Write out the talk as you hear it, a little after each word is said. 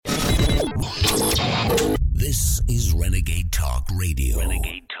This is Renegade Talk Radio.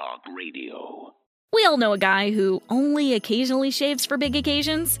 Renegade Talk Radio. We all know a guy who only occasionally shaves for big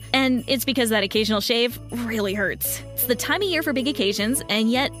occasions, and it's because that occasional shave really hurts. It's the time of year for big occasions, and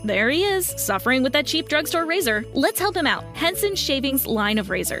yet there he is, suffering with that cheap drugstore razor. Let's help him out. Henson Shaving's line of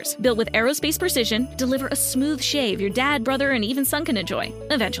razors, built with aerospace precision, deliver a smooth shave your dad, brother, and even son can enjoy,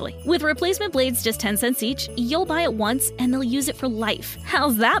 eventually. With replacement blades just 10 cents each, you'll buy it once, and they'll use it for life.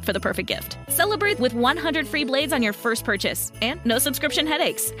 How's that for the perfect gift? Celebrate with 100 free blades on your first purchase, and no subscription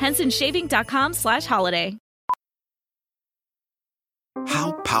headaches. HensonShaving.com/holiday.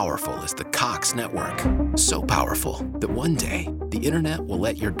 How powerful is the Cox Network? So powerful that one day, the internet will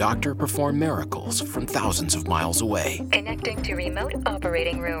let your doctor perform miracles from thousands of miles away. Connecting to remote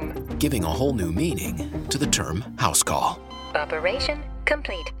operating room. Giving a whole new meaning to the term house call. Operation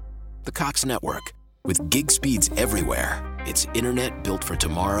complete. The Cox Network. With gig speeds everywhere, it's internet built for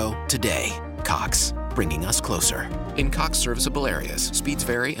tomorrow, today. Cox, bringing us closer. In Cox serviceable areas, speeds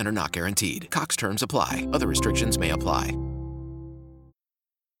vary and are not guaranteed. Cox terms apply. Other restrictions may apply.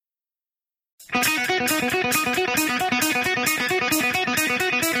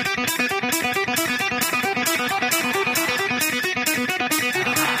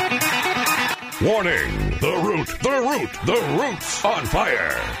 Warning! The Root's on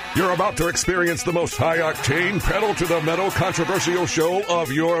fire! You're about to experience the most high-octane, pedal-to-the-metal controversial show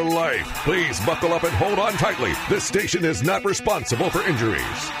of your life. Please buckle up and hold on tightly. This station is not responsible for injuries.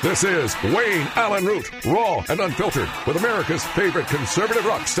 This is Wayne Allyn Root, raw and unfiltered, with America's favorite conservative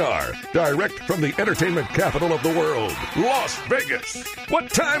rock star. Direct from the entertainment capital of the world, Las Vegas.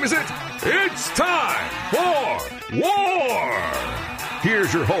 What time is it? It's time for war!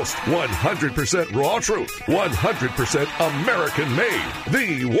 Here's your host, 100% raw truth, 100% American made,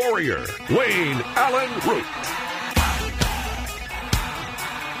 the warrior, Wayne Allyn Root.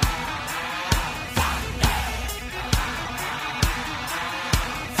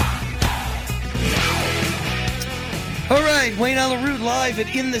 All right, Wayne Allyn Root live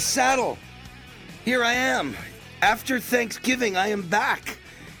at In the Saddle. Here I am. After Thanksgiving, I am back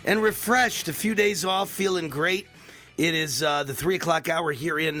and refreshed. A few days off, feeling great. It is the 3 o'clock hour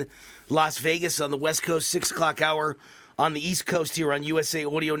here in Las Vegas on the West Coast, 6 o'clock hour on the East Coast here on USA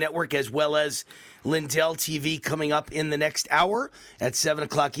Audio Network, as well as Lindell TV coming up in the next hour at 7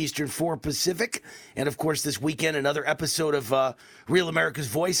 o'clock Eastern, 4 Pacific. And, of course, this weekend, another episode of Real America's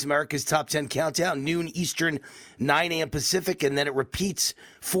Voice, America's Top 10 Countdown, noon Eastern, 9 a.m. Pacific. And then it repeats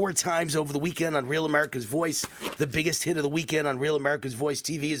 4 times over the weekend on Real America's Voice. The biggest hit of the weekend on Real America's Voice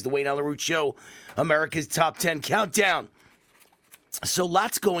TV is the Wayne Allyn Root Show, America's Top 10 Countdown. So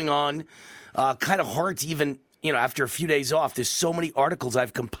lots going on. Kind of hard to even, after a few days off, there's so many articles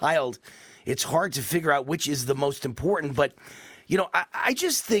I've compiled. It's hard to figure out which is the most important. But, I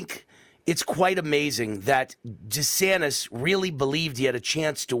just think it's quite amazing that DeSantis really believed he had a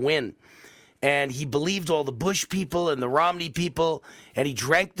chance to win. And he believed all the Bush people and the Romney people, and he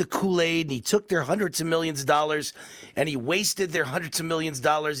drank the Kool-Aid, and he took their hundreds of millions of dollars, and he wasted their hundreds of millions of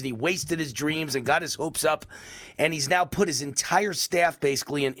dollars, and he wasted his dreams and got his hopes up. And he's now put his entire staff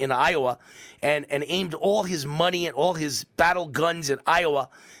basically in Iowa and aimed all his money and all his battle guns in Iowa.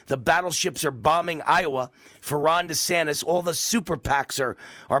 The battleships are bombing Iowa for Ron DeSantis. All the super PACs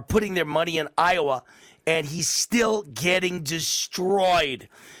are putting their money in Iowa, and he's still getting destroyed.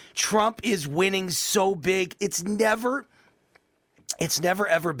 Trump is winning so big. It's never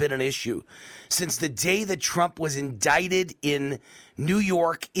ever been an issue since the day that Trump was indicted in New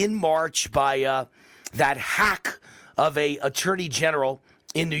York in March by that hack of a attorney general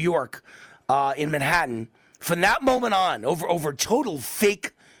in New York, in Manhattan. From that moment on, over total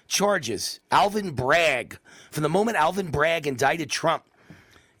fake charges, Alvin Bragg, from the moment Alvin Bragg indicted Trump,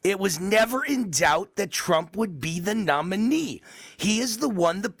 it was never in doubt that Trump would be the nominee. He is the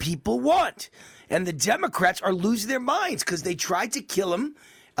one the people want. And the Democrats are losing their minds because they tried to kill him.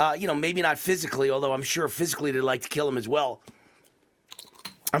 Maybe not physically, although I'm sure physically they'd like to kill him as well.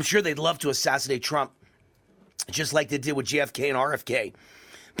 I'm sure they'd love to assassinate Trump, just like they did with JFK and RFK.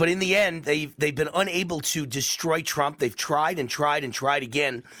 But in the end, they've been unable to destroy Trump. They've tried and tried and tried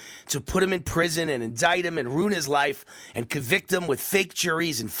again to put him in prison and indict him and ruin his life and convict him with fake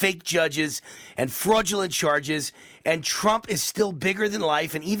juries and fake judges and fraudulent charges. And Trump is still bigger than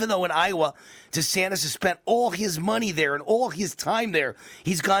life. And even though in Iowa, DeSantis has spent all his money there and all his time there,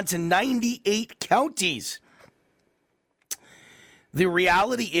 he's gone to 98 counties. The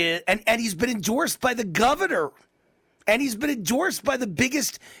reality is, and he's been endorsed by the governor. And he's been endorsed by the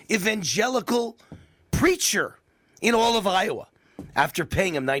biggest evangelical preacher in all of Iowa. after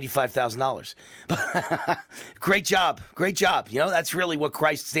paying him $95,000. Great job. Great job. You know, that's really what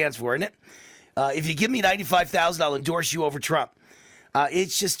Christ stands for, isn't it? If you give me $95,000, I'll endorse you over Trump.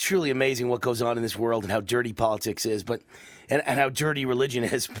 It's just truly amazing what goes on in this world and how dirty politics is, and how dirty religion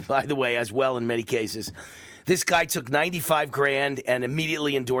is, by the way, as well in many cases. This guy took $95,000 and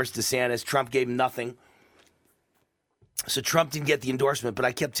immediately endorsed DeSantis. Trump gave him nothing. So Trump didn't get the endorsement, but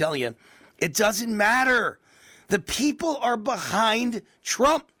I kept telling you, it doesn't matter. The people are behind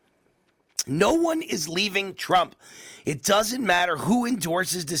Trump. No one is leaving Trump. It doesn't matter who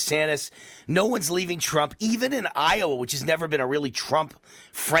endorses DeSantis. No one's leaving Trump. Even in Iowa, which has never been a really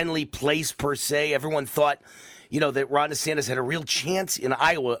Trump-friendly place per se, everyone thought, that Ron DeSantis had a real chance in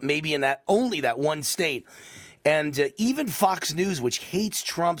Iowa, maybe in only that one state. And even Fox News, which hates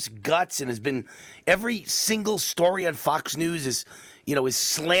Trump's guts and has been every single story on Fox News is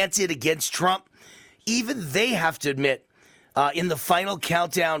slanted against Trump. Even they have to admit, in the final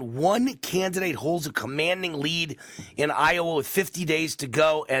countdown, one candidate holds a commanding lead in Iowa with 50 days to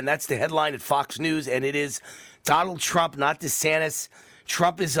go, and that's the headline at Fox News, and it is Donald Trump, not DeSantis.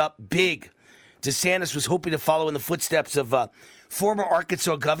 Trump is up big. DeSantis was hoping to follow in the footsteps of former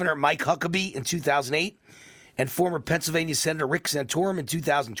Arkansas Governor Mike Huckabee in 2008, and former Pennsylvania Senator Rick Santorum in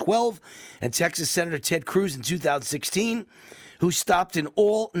 2012, and Texas Senator Ted Cruz in 2016, who stopped in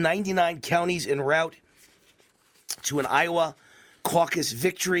all 99 counties en route to an Iowa caucus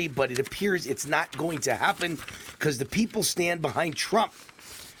victory, but it appears it's not going to happen because the people stand behind Trump.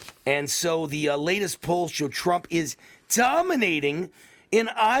 And so the latest polls show Trump is dominating in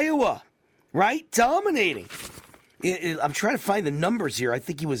Iowa, right? Dominating. I'm trying to find the numbers here. I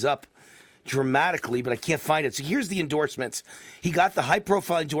think he was up dramatically, but I can't find it. So here's the endorsements. He got the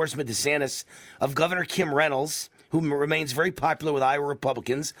high-profile endorsement, DeSantis, of Governor Kim Reynolds, who remains very popular with Iowa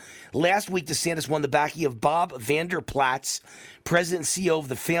Republicans. Last week, DeSantis won the backing of Bob Vander Plaats, president and CEO of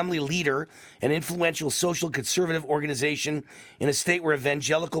the Family Leader, an influential social conservative organization in a state where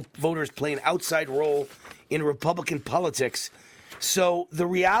evangelical voters play an outside role in Republican politics. So the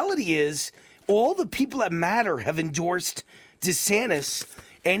reality is, all the people that matter have endorsed DeSantis,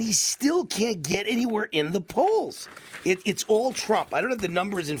 and he still can't get anywhere in the polls. It's all Trump. I don't have the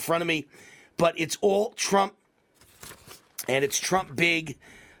numbers in front of me, but it's all Trump. And it's Trump big.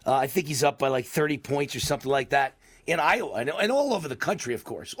 I think he's up by like 30 points or something like that in Iowa. And all over the country, of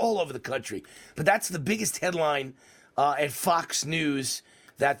course. All over the country. But that's the biggest headline at Fox News,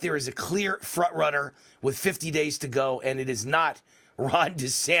 that there is a clear front runner with 50 days to go. And it is not Ron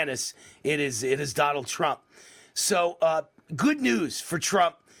DeSantis. It is Donald Trump. So good news for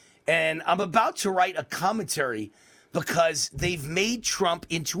Trump. And I'm about to write a commentary because they've made Trump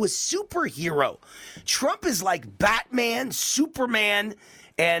into a superhero. Trump is like Batman, Superman,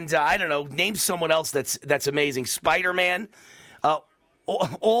 and I don't know, name someone else that's amazing. Spider-Man,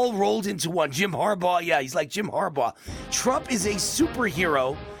 all rolled into one. Jim Harbaugh, yeah, he's like Jim Harbaugh. Trump is a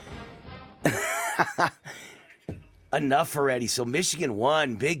superhero. Enough already. So Michigan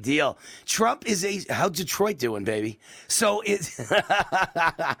won. Big deal. Trump is how's Detroit doing, baby? So it's...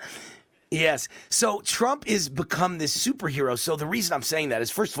 Yes. So Trump has become this superhero. So the reason I'm saying that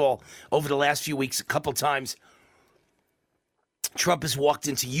is, first of all, over the last few weeks, a couple times, Trump has walked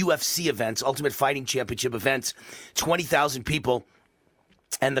into UFC events, Ultimate Fighting Championship events, 20,000 people,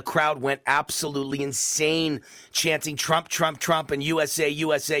 and the crowd went absolutely insane, chanting Trump, Trump, Trump, and USA,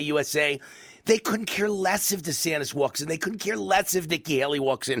 USA, USA. They couldn't care less if DeSantis walks in. They couldn't care less if Nikki Haley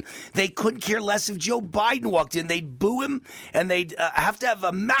walks in. They couldn't care less if Joe Biden walked in. They'd boo him, and they'd have to have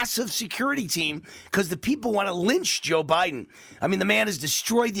a massive security team because the people want to lynch Joe Biden. I mean, the man has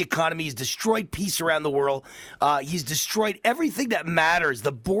destroyed the economy. He's destroyed peace around the world. He's destroyed everything that matters.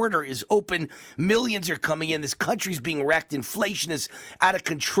 The border is open. Millions are coming in. This country's being wrecked. Inflation is out of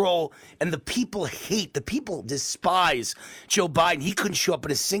control, and the people despise Joe Biden. He couldn't show up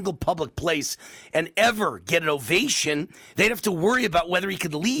in a single public place and ever get an ovation. They'd have to worry about whether he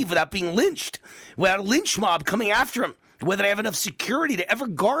could leave without being lynched, without a lynch mob coming after him, whether they have enough security to ever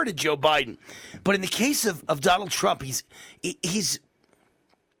guard a Joe Biden. But in the case of Donald Trump, he's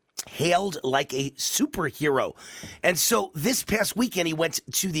hailed like a superhero. And so this past weekend, he went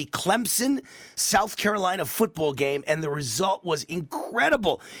to the Clemson, South Carolina football game, and the result was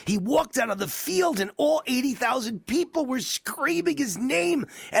incredible. He walked out of the field, and all 80,000 people were screaming his name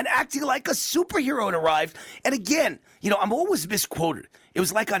and acting like a superhero had arrived. And again, I'm always misquoted. It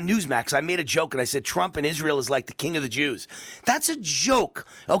was like on Newsmax. I made a joke and I said Trump in Israel is like the king of the Jews. That's a joke,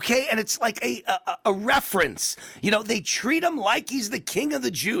 okay? And it's like a reference. You know, they treat him like he's the king of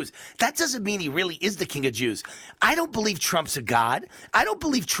the Jews. That doesn't mean he really is the king of Jews. I don't believe Trump's a god. I don't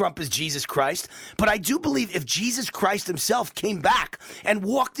believe Trump is Jesus Christ. But I do believe if Jesus Christ himself came back and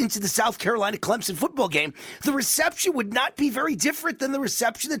walked into the South Carolina Clemson football game, the reception would not be very different than the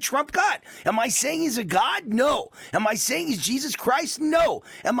reception that Trump got. Am I saying he's a god? No. Am I saying he's Jesus Christ? No.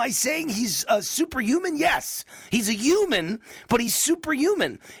 Am I saying he's superhuman? Yes. He's a human, but he's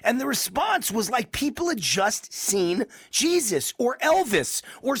superhuman. And the response was like people had just seen Jesus or Elvis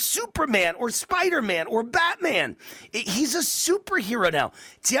or Superman or Spider-Man or Batman. He's a superhero now.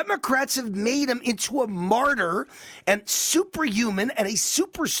 Democrats have made him into a martyr and superhuman and a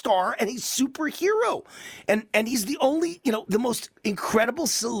superstar and a superhero. And he's the only, the most incredible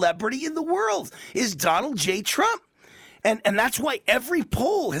celebrity in the world is Donald J. Trump. And that's why every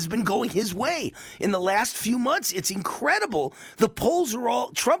poll has been going his way in the last few months. It's incredible. The polls are all,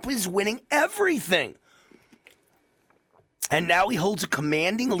 Trump is winning everything. And now he holds a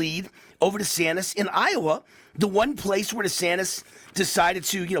commanding lead over DeSantis in Iowa, the one place where DeSantis decided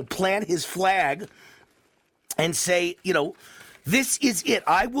to, plant his flag and say, this is it.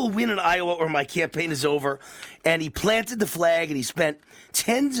 I will win in Iowa or my campaign is over. And he planted the flag and he spent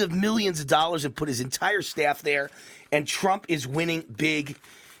tens of millions of dollars and put his entire staff there. And Trump is winning big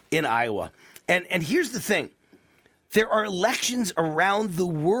in Iowa. And here's the thing. There are elections around the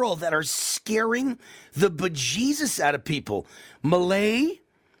world that are scaring the bejesus out of people. Milei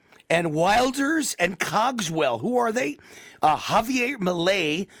and Wilders and Cogswell. Who are they? Javier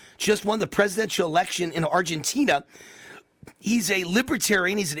Milei just won the presidential election in Argentina. He's a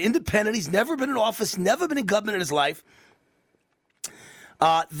libertarian. He's an independent. He's never been in office, never been in government in his life.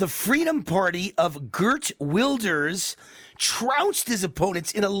 The Freedom Party of Geert Wilders trounced his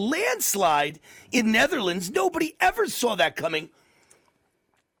opponents in a landslide in Netherlands. Nobody ever saw that coming.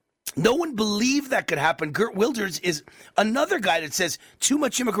 No one believed that could happen. Geert Wilders is another guy that says, too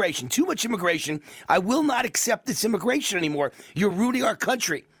much immigration. I will not accept this immigration anymore. You're ruining our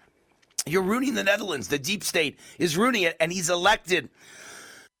country. You're ruining the Netherlands. The deep state is ruining it, and he's elected.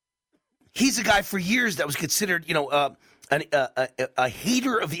 He's a guy for years that was considered, a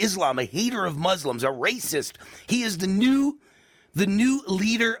hater of Islam, a hater of Muslims, a racist. He is the new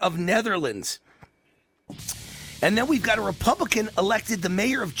leader of Netherlands. And then we've got a Republican elected the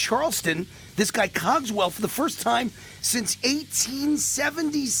mayor of Charleston, this guy Cogswell, for the first time since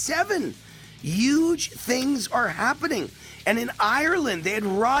 1877. Huge things are happening. And in Ireland, they had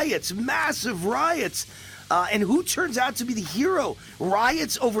riots, massive riots. And who turns out to be the hero?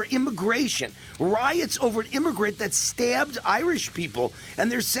 Riots over immigration. Riots over an immigrant that stabbed Irish people.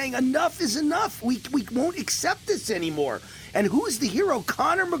 And they're saying enough is enough. We won't accept this anymore. And who is the hero?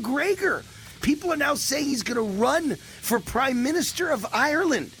 Conor McGregor. People are now saying he's going to run for Prime Minister of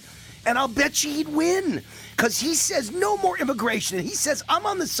Ireland. And I'll bet you he'd win. Because he says no more immigration. And he says, I'm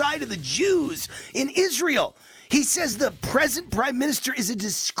on the side of the Jews in Israel. He says the present prime minister is a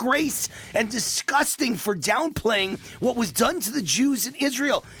disgrace and disgusting for downplaying what was done to the Jews in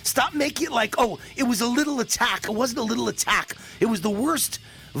Israel. Stop making it like, it was a little attack. It wasn't a little attack. It was the worst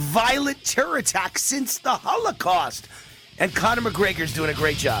violent terror attack since the Holocaust. And Conor McGregor's doing a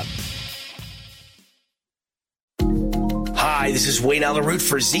great job. Hi, this is Wayne Allyn Root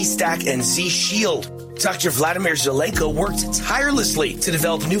for Z-Stack and Z-Shield. Dr. Vladimir Zelenko worked tirelessly to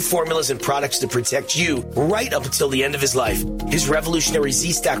develop new formulas and products to protect you right up until the end of his life. His revolutionary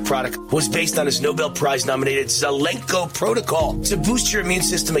Z-Stack product was based on his Nobel Prize-nominated Zelenko protocol to boost your immune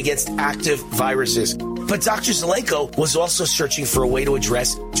system against active viruses. But Dr. Zelenko was also searching for a way to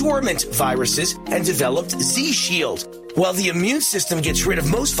address dormant viruses and developed Z-Shield. While the immune system gets rid of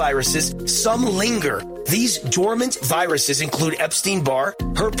most viruses, some linger. These dormant viruses include Epstein-Barr,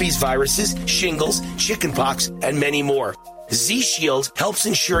 herpes viruses, shingles, chickenpox, and many more. Z-Shield helps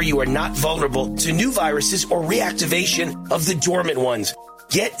ensure you are not vulnerable to new viruses or reactivation of the dormant ones.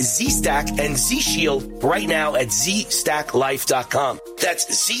 Get Z-Stack and Z-Shield right now at ZStackLife.com.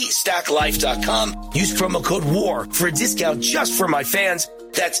 That's ZStackLife.com. Use promo code WAR for a discount just for my fans.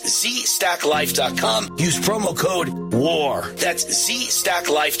 That's ZStackLife.com. Use promo code WAR. That's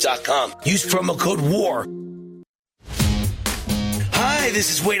ZStackLife.com. Use promo code WAR. Hi,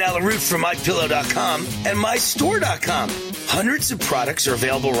 this is Wayne Allyn Root from MyPillow.com and MyStore.com. Hundreds of products are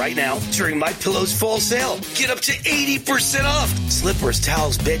available right now during MyPillow's fall sale. Get up to 80% off. Slippers,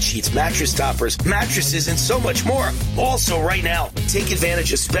 towels, bed sheets, mattress toppers, mattresses, and so much more. Also right now, take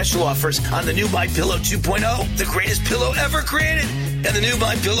advantage of special offers on the new MyPillow 2.0, the greatest pillow ever created. and the new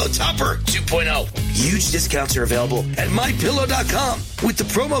MyPillow Topper 2.0. Huge discounts are available at MyPillow.com with the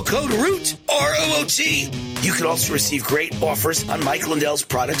promo code ROOT, R-O-O-T. You can also receive great offers on Mike Lindell's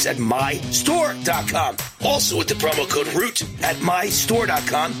products at MyStore.com. Also with the promo code ROOT at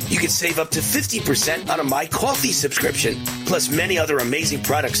MyStore.com, you can save up to 50% on a My Coffee subscription, plus many other amazing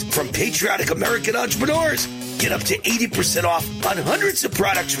products from patriotic American entrepreneurs. Get up to 80% off on hundreds of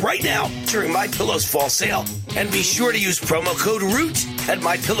products right now during MyPillow's fall sale. And be sure to use promo code ROOT at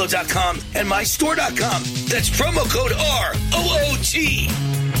MyPillow.com and MyStore.com. That's promo code R-O-O-T.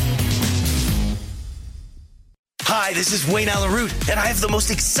 Hi, this is Wayne Allyn Root, and I have the most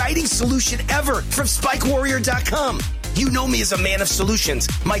exciting solution ever from SpikeWarrior.com. You know me as a man of solutions.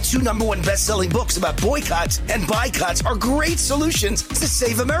 My 2 #1 best-selling books about boycotts and boycotts are great solutions to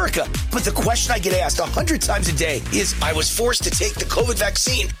save America. But the question I get asked 100 times a day is, I was forced to take the COVID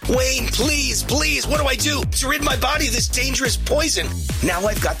vaccine. Wayne, please, what do I do to rid my body of this dangerous poison? Now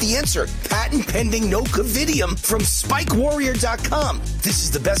I've got the answer. Patent-pending no-covidium from SpikeWarrior.com. This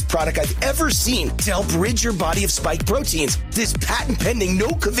is the best product I've ever seen to help rid your body of spike proteins. This patent-pending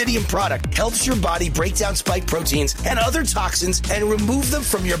no-covidium product helps your body break down spike proteins and other toxins and remove them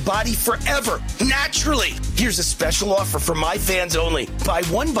from your body forever, naturally. Here's a special offer for my fans only. Buy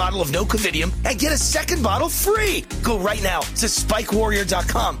 1 bottle of no-covidium and get a 2nd bottle free. Go right now to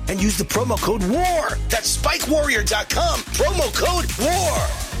SpikeWarrior.com and use the promo code WAR. That's SpikeWarrior.com, promo code WAR.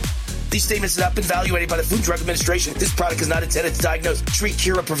 These statements have not been evaluated by the Food and Drug Administration. This product is not intended to diagnose, treat,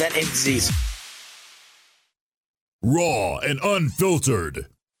 cure, or prevent any disease. Raw and unfiltered.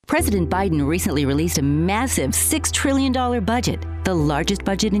 President Biden recently released a massive $6 trillion budget, the largest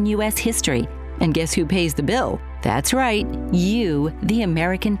budget in U.S. history. And guess who pays the bill? That's right, you, the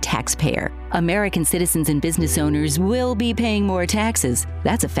American taxpayer. American citizens and business owners will be paying more taxes.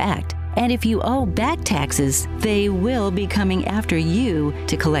 That's a fact. And if you owe back taxes, they will be coming after you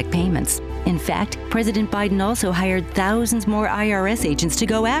to collect payments. In fact, President Biden also hired thousands more IRS agents to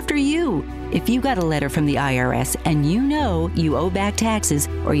go after you. If you got a letter from the IRS and you know you owe back taxes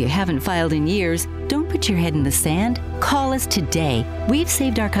or you haven't filed in years, don't put your head in the sand. Call us today. We've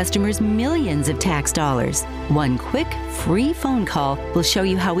saved our customers millions of tax dollars. One quick, free phone call will show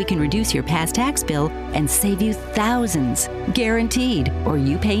you how we can reduce your past tax bill and save you thousands. Guaranteed, or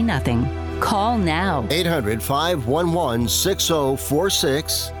you pay nothing. Call now.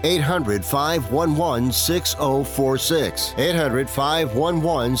 800-511-6046. 800-511-6046.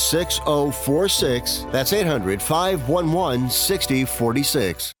 800-511-6046. That's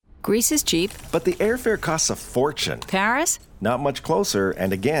 800-511-6046. Greece is cheap. But the airfare costs a fortune. Paris? Not much closer,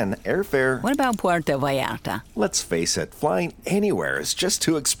 and again, airfare... What about Puerto Vallarta? Let's face it, flying anywhere is just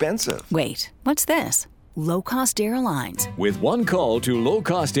too expensive. Wait, what's this? Low-cost airlines. With one call to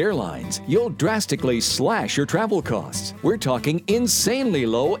low-cost airlines, you'll drastically slash your travel costs. We're talking insanely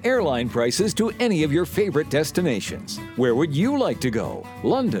low airline prices to any of your favorite destinations. Where would you like to go?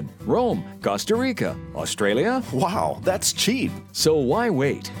 London, Rome, Costa Rica, Australia? Wow, that's cheap. So why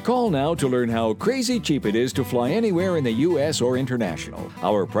wait? Call now to learn how crazy cheap it is to fly anywhere in the U.S. or international.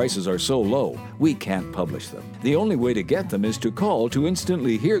 Our prices are so low, we can't publish them. The only way to get them is to call to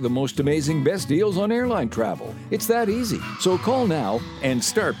instantly hear the most amazing best deals on airline travel. It's that easy. So call now and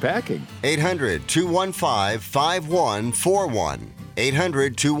start packing. 800-215-5141.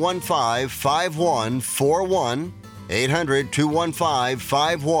 800-215-5141.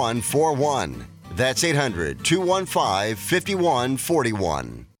 800-215-5141. That's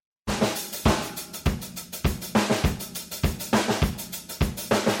 800-215-5141.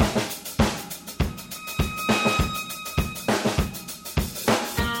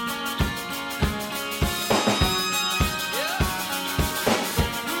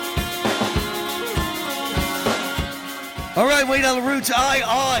 All right, Wayne Allyn Root,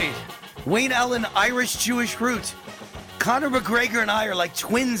 I. Wayne Allyn, Irish-Jewish Root. Conor McGregor and I are like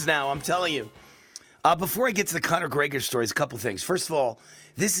twins now, I'm telling you. Before I get to the Conor McGregor stories, a couple things. First of all,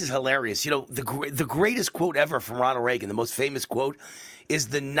 this is hilarious. You know, the greatest quote ever from Ronald Reagan, the most famous quote, is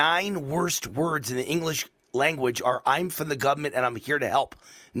the 9 worst words in the English language are, I'm from the government and I'm here to help.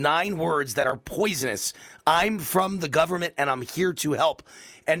 9 words that are poisonous. I'm from the government and I'm here to help.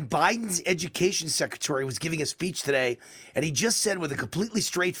 And Biden's education secretary was giving a speech today, and he just said with a completely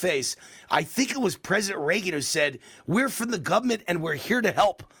straight face, I think it was President Reagan who said, we're from the government and we're here to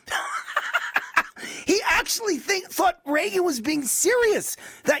help. He actually thought Reagan was being serious,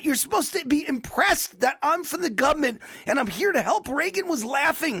 that you're supposed to be impressed that I'm from the government and I'm here to help. Reagan was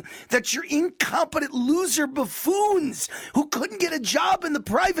laughing that you're incompetent loser buffoons who couldn't get a job in the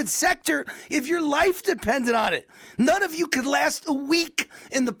private sector if your life depended on it. None of you could last a week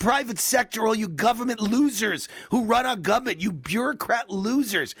in the private sector, all you government losers who run our government, you bureaucrat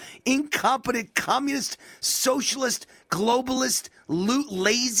losers, incompetent communist, socialist, globalist,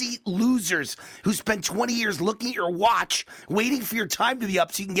 lazy losers who spent 20 years looking at your watch, waiting for your time to be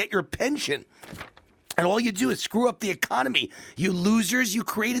up so you can get your pension. And all you do is screw up the economy. You losers, you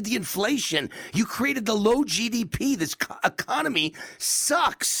created the inflation. You created the low GDP. This economy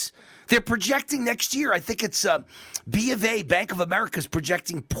sucks. They're projecting next year, I think it's B of A, Bank of America is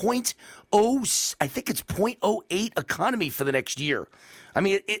projecting 0.08 economy for the next year. I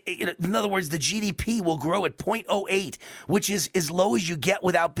mean, in other words, the GDP will grow at 0.08, which is as low as you get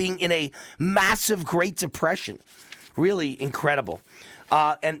without being in a massive Great Depression. Really incredible.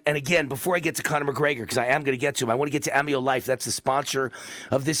 And again, before I get to Conor McGregor, because I am going to get to him, I want to get to Amio Life. That's the sponsor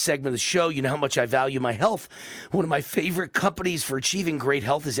of this segment of the show. You know how much I value my health. One of my favorite companies for achieving great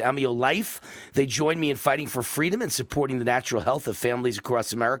health is Amio Life. They join me in fighting for freedom and supporting the natural health of families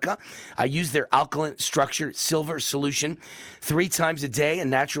across America. I use their alkaline structured silver solution 3 times a day, a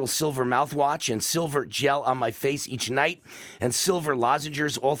natural silver mouthwash and silver gel on my face each night, and silver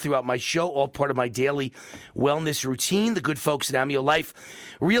lozenges all throughout my show, all part of my daily wellness routine. The good folks at Amio Life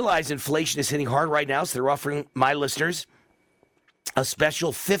realize inflation is hitting hard right now, so they're offering my listeners a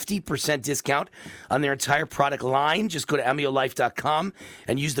special 50% discount on their entire product line. Just go to AmioLife.com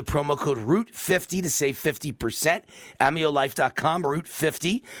and use the promo code ROOT50 to save 50%. AmioLife.com,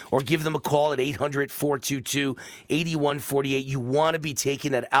 ROOT50, or give them a call at 800-422-8148. You want to be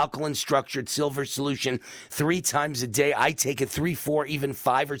taking that alkaline structured silver solution 3 times a day. I take it 3, 4, even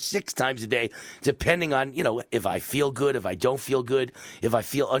 5 or 6 times a day, depending on, if I feel good, if I don't feel good, if I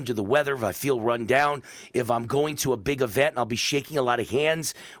feel under the weather, if I feel run down, if I'm going to a big event and I'll be shaking a lot of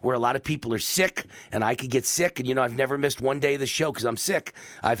hands where a lot of people are sick and I could get sick. And, I've never missed one day of the show because I'm sick.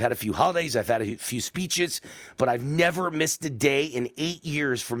 I've had a few holidays. I've had a few speeches, but I've never missed a day in 8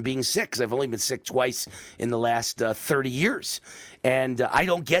 years from being sick because I've only been sick twice in the last 30 years. And I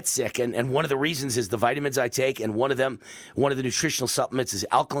don't get sick. And one of the reasons is the vitamins I take. And one of the nutritional supplements is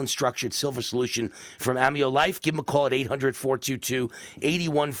alkaline structured silver solution from Amio Life. Give them a call at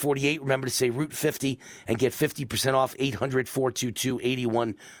 800-422-8148. Remember to say Root 50 and get 50% off.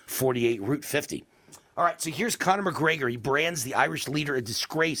 800-422-8148, Root 50. All right, so here's Conor McGregor. He brands the Irish leader a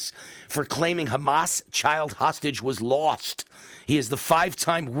disgrace for claiming Hamas child hostage was lost. He is the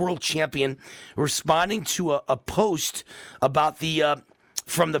 5-time world champion, responding to a post about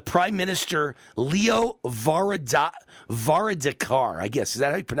from the Prime Minister Leo Varadkar, I guess. Is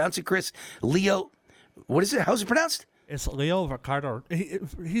that how you pronounce it, Chris? Leo, what is it? How's it pronounced? It's Leo Varadkar.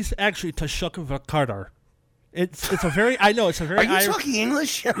 He's actually Tashuk Varadkar. It's a very. I know it's a very. Are you Irish, talking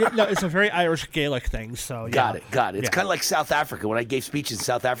English? No, it's a very Irish Gaelic thing. So got it. It's kind of like South Africa. When I gave speeches in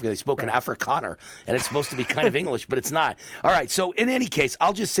South Africa, they spoke in Afrikaner, and it's supposed to be kind of English, but it's not. All right. So in any case,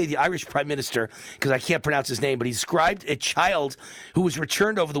 I'll just say the Irish Prime Minister, because I can't pronounce his name, but he described a child who was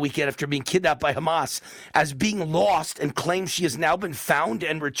returned over the weekend after being kidnapped by Hamas as being lost, and claims she has now been found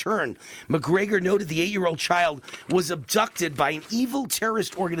and returned. McGregor noted the 8-year-old child was abducted by an evil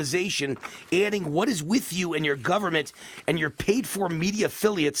terrorist organization, adding, "What is with you and your government and your paid-for media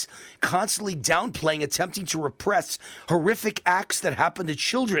affiliates constantly downplaying, attempting to repress horrific acts that happen to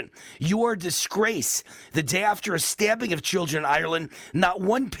children? You are a disgrace." The day after a stabbing of children in Ireland, not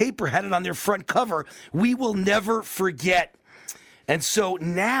one paper had it on their front cover. "We will never forget." And so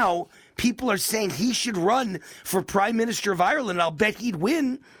now people are saying he should run for Prime Minister of Ireland, and I'll bet he'd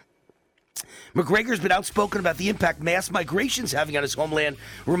win. McGregor's been outspoken about the impact mass migration is having on his homeland,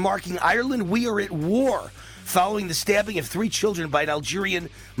 remarking, "Ireland, we are at war," following the stabbing of 3 children by an Algerian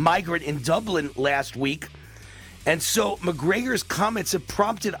migrant in Dublin last week. And so McGregor's comments have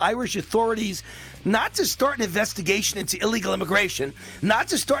prompted Irish authorities not to start an investigation into illegal immigration, not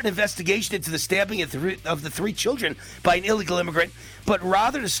to start an investigation into the stabbing of the 3 children by an illegal immigrant, but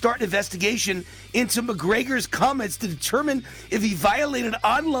rather to start an investigation into McGregor's comments to determine if he violated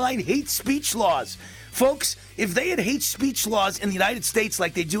online hate speech laws. Folks, if they had hate speech laws in the United States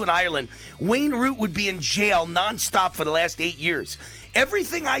like they do in Ireland, Wayne Root would be in jail nonstop for the last 8 years.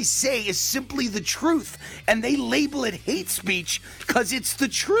 Everything I say is simply the truth, and they label it hate speech because it's the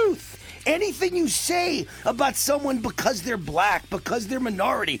truth. Anything you say about someone because they're black, because they're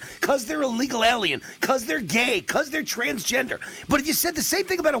minority, because they're illegal alien, because they're gay, because they're transgender. But if you said the same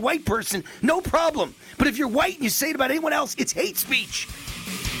thing about a white person, no problem. But if you're white and you say it about anyone else, it's hate speech.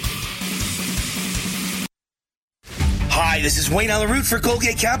 Hi, this is Wayne Allyn Root for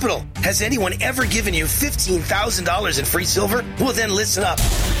Colgate Capital. Has anyone ever given you $15,000 in free silver? Well, then listen up.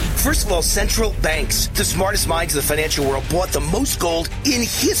 First of all, central banks, the smartest minds of the financial world, bought the most gold in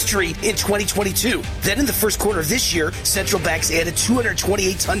history in 2022. Then in the first quarter of this year, central banks added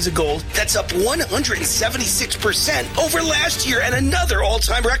 228 tons of gold. That's up 176% over last year and another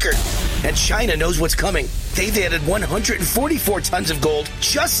all-time record. And China knows what's coming. They've added 144 tons of gold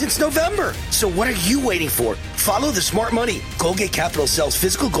just since November. So what are you waiting for? Follow the smart money. Colgate Capital sells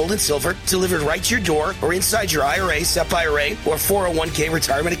physical gold and silver delivered right to your door or inside your IRA, SEP IRA, or 401k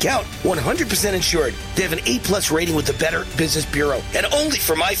retirement account. 100% insured. They have an A+ rating with the Better Business Bureau. And only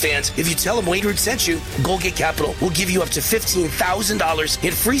for my fans, if you tell them Wayne Root sent you, Colgate Capital will give you up to $15,000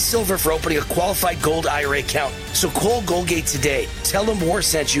 in free silver for opening a qualified gold IRA account. So call Colgate today. Tell them War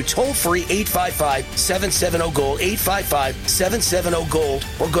sent you. Toll free 855-770-GOLD, 855-770-GOLD,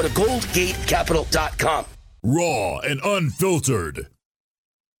 or go to goldgatecapital.com. Raw and unfiltered.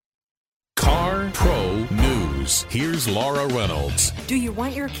 Car Pro News. Here's Laura Reynolds. Do you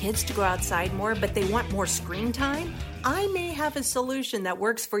want your kids to go outside more, but they want more screen time? I may have a solution that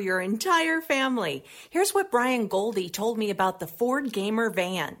works for your entire family. Here's what Brian Goldie told me about the Ford Gamer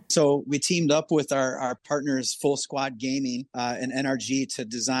van. So we teamed up with our partners, Full Squad Gaming and NRG, to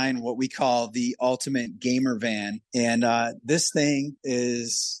design what we call the ultimate gamer van. And this thing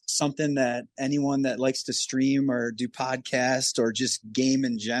is something that anyone that likes to stream or do podcasts or just game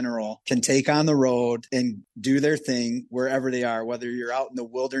in general can take on the road and do their thing wherever they are, whether you're out in the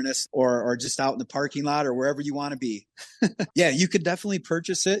wilderness or just out in the parking lot or wherever you want to be. Yeah, you could definitely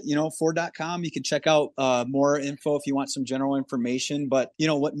purchase it. Ford.com. You can check out more info if you want some general information. But,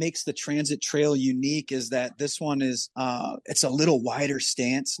 what makes the Transit Trail unique is that this one is, it's a little wider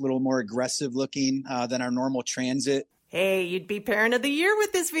stance, a little more aggressive looking than our normal Transit. Hey, you'd be Parent of the Year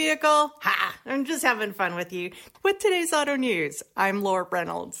with this vehicle. Ha! I'm just having fun with you. With today's Auto News, I'm Laura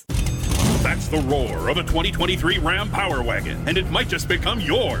Reynolds. That's the roar of a 2023 Ram Power Wagon, and it might just become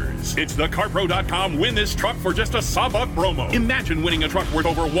yours. It's the CarPro.com Win This Truck for just a $1 promo. Imagine winning a truck worth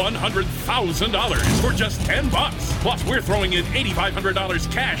over $100,000 for just $10. Plus, we're throwing in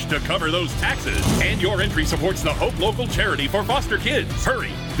 $8,500 cash to cover those taxes. And your entry supports the Hope Local Charity for foster kids. Hurry!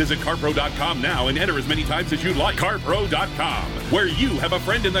 Visit CarPro.com now and enter as many times as you'd like. CarPro.com, where you have a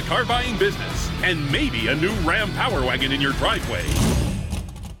friend in the car buying business and maybe a new Ram Power Wagon in your driveway.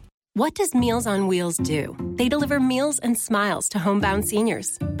 What does Meals on Wheels do? They deliver meals and smiles to homebound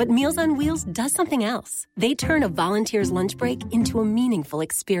seniors. But Meals on Wheels does something else. They turn a volunteer's lunch break into a meaningful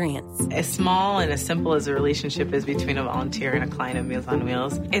experience. As small and as simple as a relationship is between a volunteer and a client of Meals on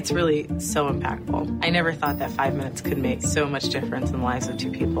Wheels, it's really so impactful. I never thought that 5 minutes could make so much difference in the lives of two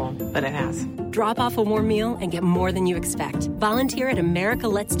people, but it has. Drop off a warm meal and get more than you expect. Volunteer at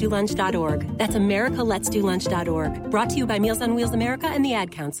americaletsdolunch.org. That's americaletsdolunch.org. Brought to you by Meals on Wheels America and the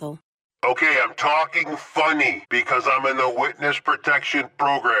Ad Council. Okay, I'm talking funny because I'm in the witness protection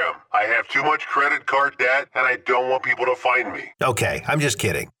program. I have too much credit card debt and I don't want people to find me. Okay, I'm just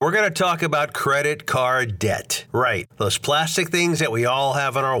kidding. We're going to talk about credit card debt. Right, those plastic things that we all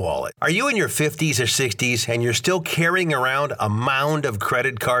have in our wallet. Are you in your 50s or 60s and you're still carrying around a mound of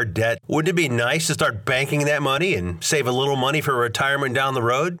credit card debt? Wouldn't it be nice to start banking that money and save a little money for retirement down the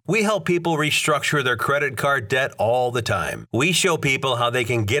road? We help people restructure their credit card debt all the time. We show people how they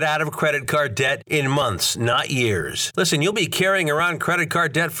can get out of credit card debt in months, not years. Listen, you'll be carrying around credit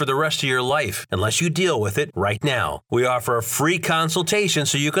card debt for the rest of your life unless you deal with it right now. We offer a free consultation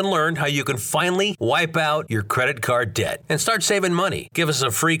so you can learn how you can finally wipe out your credit card debt and start saving money. Give us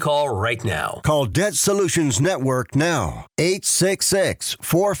a free call right now. Call Debt Solutions Network now.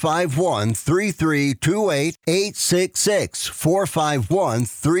 866-451-3328.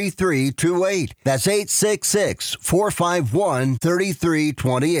 866-451-3328. That's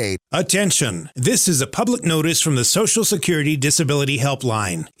 866-451-3328. Attention! This is a public notice from the Social Security Disability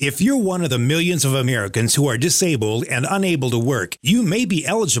Helpline. If you're one of the millions of Americans who are disabled and unable to work, you may be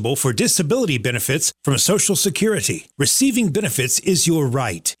eligible for disability benefits from Social Security. Receiving benefits is your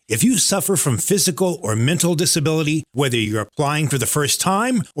right. If you suffer from physical or mental disability, whether you're applying for the first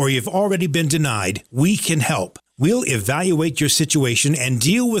time or you've already been denied, we can help. We'll evaluate your situation and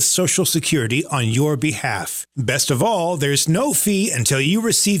deal with Social Security on your behalf. Best of all, there's no fee until you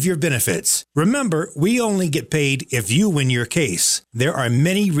receive your benefits. Remember, we only get paid if you win your case. There are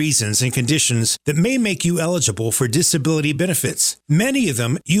many reasons and conditions that may make you eligible for disability benefits. Many of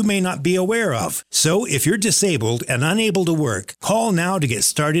them you may not be aware of. So if you're disabled and unable to work, call now to get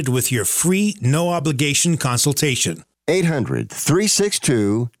started with your free, no-obligation consultation.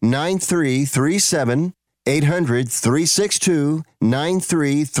 800-362-9337.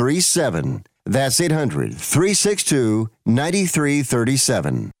 800-362-9337. That's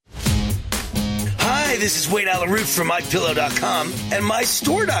 800-362-9337. Hi, this is Wayne Allyn Root from MyPillow.com and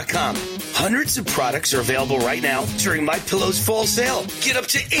MyStore.com. Hundreds of products are available right now during MyPillow's fall sale. Get up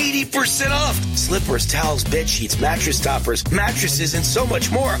to 80% off. Slippers, towels, bed sheets, mattress toppers, mattresses, and so much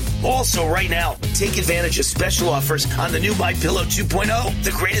more. Also right now, take advantage of special offers on the new MyPillow 2.0,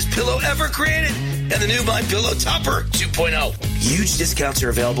 the greatest pillow ever created, and the new MyPillow Topper 2.0. Huge discounts are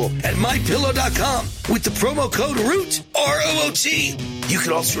available at MyPillow.com with the promo code ROOT, R-O-O-T. You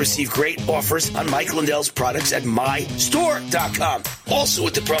can also receive great offers on Mike Lindell's products at MyStore.com. Also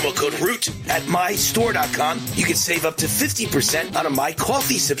with the promo code ROOT at MyStore.com, you can save up to 50% on a My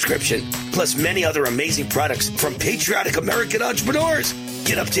Coffee subscription, plus many other amazing products from patriotic American entrepreneurs.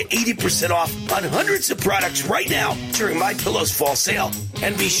 Get up to 80% off on hundreds of products right now during MyPillow's fall sale.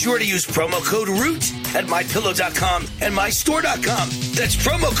 And be sure to use promo code ROOT at MyPillow.com and MyStore.com. That's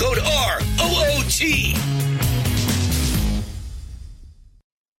promo code ROOT.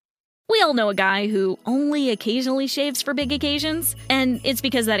 We all know a guy who only occasionally shaves for big occasions, and it's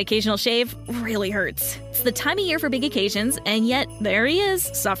because that occasional shave really hurts. It's the time of year for big occasions, and yet there he is,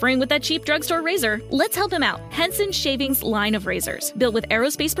 suffering with that cheap drugstore razor. Let's help him out. Henson Shaving's line of razors, built with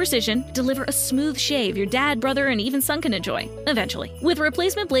aerospace precision, deliver a smooth shave your dad, brother, and even son can enjoy, eventually. With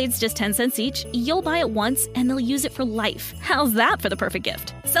replacement blades just 10 cents each, you'll buy it once, and they'll use it for life. How's that for the perfect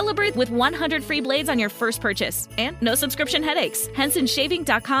gift? Celebrate with 100 free blades on your first purchase, and no subscription headaches.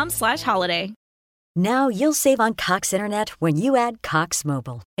 HensonShaving.com/holiday. Now you'll save on Cox Internet when you add Cox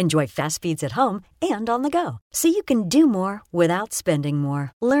Mobile. Enjoy fast speeds at home and on the go, so you can do more without spending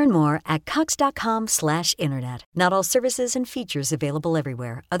more. Learn more at cox.com/internet. Not all services and features available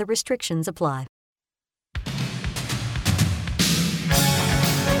everywhere. Other restrictions apply.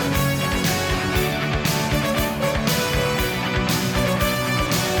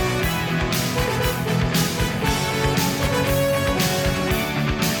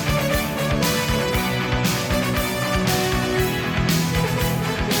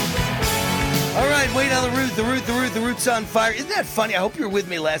 Wayne Allyn Root, the Root's on fire. Isn't that funny? I hope you were with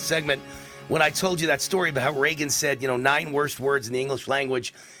me last segment when I told you that story about how Reagan said, 9 worst words in the English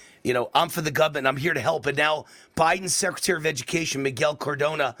language. I'm for the government, I'm here to help. And now Biden's Secretary of Education, Miguel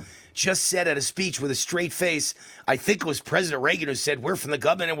Cardona, just said at a speech with a straight face, I think it was President Reagan who said, we're from the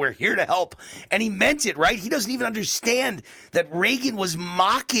government and we're here to help. And he meant it, right? He doesn't even understand that Reagan was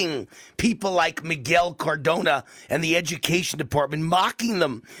mocking people like Miguel Cardona and the education department, mocking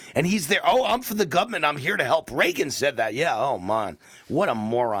them. And he's there, I'm for the government, I'm here to help. Reagan said that. Yeah, oh, man, what a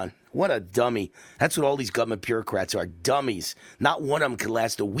moron. What a dummy. That's what all these government bureaucrats are, dummies. Not one of them can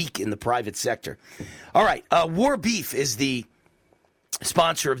last a week in the private sector. All right, War Beef is the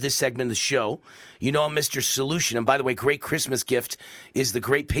sponsor of this segment of the show. You know I'm Mr. Solution. And by the way, great Christmas gift is the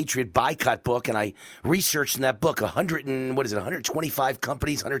Great Patriot Boycott book. And I researched in that book 125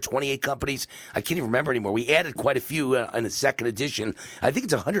 companies, 128 companies. I can't even remember anymore. We added quite a few in the second edition. I think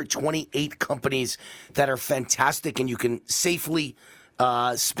it's 128 companies that are fantastic, and you can safely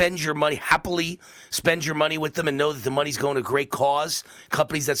spend your money, happily spend your money with them and know that the money's going to a great cause.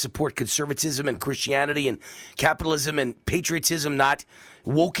 Companies that support conservatism and Christianity and capitalism and patriotism, not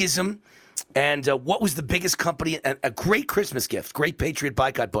wokeism. And what was the biggest company? A great Christmas gift, Great Patriot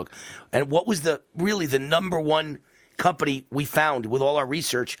Boycott book. And what was the number one company we found with all our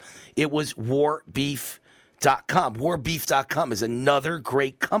research? It was warbeef.com. Warbeef.com is another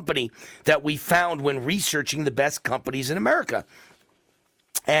great company that we found when researching the best companies in America.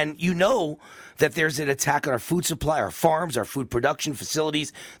 And you know that there's an attack on our food supply, our farms, our food production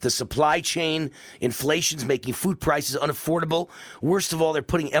facilities, the supply chain. Inflation's making food prices unaffordable. Worst of all, they're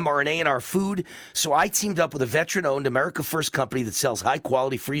putting mRNA in our food. So I teamed up with a veteran-owned America First company that sells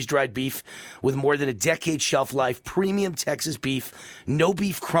high-quality freeze-dried beef with more than a decade shelf life, premium Texas beef, no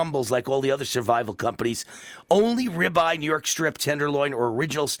beef crumbles like all the other survival companies, only ribeye, New York strip, tenderloin, or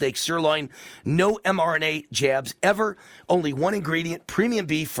original steak sirloin, no mRNA jabs ever, only one ingredient, premium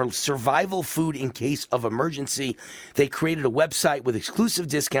beef for survival food in case of emergency. They created a website with exclusive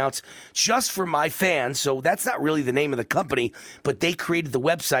discounts just for my fans. So that's not really the name of the company, but they created the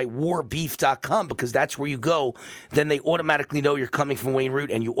website warbeef.com because that's where you go. Then they automatically know you're coming from Wayne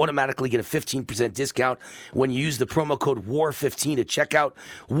Root, and you automatically get a 15% discount when you use the promo code WAR15 to check out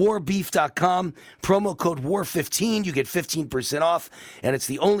warbeef.com. Promo code WAR15, you get 15% off, and it's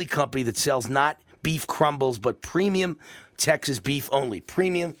the only company that sells not beef crumbles, but premium Texas beef only.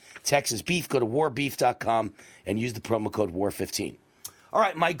 Premium Texas beef. Go to warbeef.com and use the promo code WAR15. All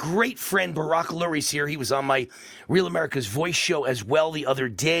right, my great friend Barack Lurie's here. He was on my Real America's Voice show as well the other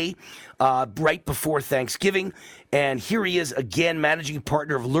day, right before Thanksgiving. And here he is again, managing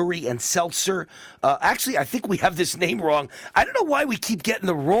partner of Lurie and Seltzer. Actually, I think we have this name wrong. I don't know why we keep getting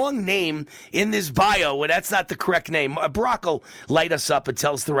the wrong name in this bio, and that's not the correct name. Barack will light us up and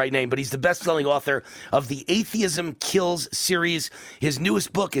tell us the right name, but he's the best-selling author of the Atheism Kills series. His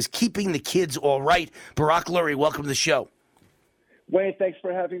newest book is Keeping the Kids All Right. Barack Lurie, welcome to the show. Wayne, thanks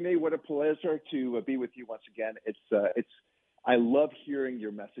for having me. What a pleasure to be with you once again. I love hearing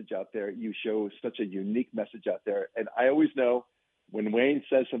your message out there. You show such a unique message out there. And I always know when Wayne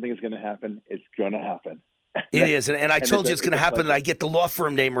says something is going to happen, it's going to happen. It is. And I told you it's going to happen, and I get the law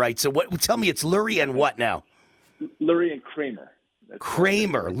firm name right. So tell me it's Lurie and what now? Lurie and Kramer.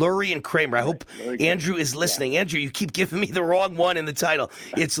 Lurie and Kramer. I hope Andrew is listening. Yeah. Andrew, you keep giving me the wrong one in the title.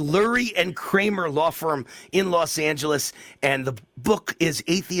 It's Lurie and Kramer Law Firm in Los Angeles, and the book is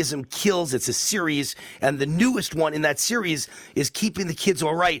Atheism Kills. It's a series, and the newest one in that series is Keeping the Kids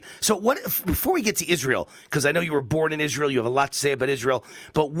All Right. So before we get to Israel, because I know you were born in Israel, you have a lot to say about Israel,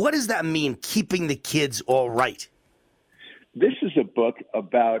 but what does that mean, keeping the kids all right? This is a book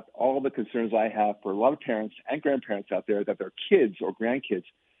about all the concerns I have for a lot of parents and grandparents out there that their kids or grandkids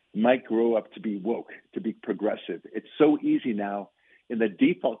might grow up to be woke, to be progressive. It's so easy now in the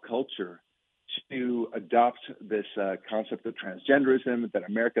default culture to adopt this concept of transgenderism, that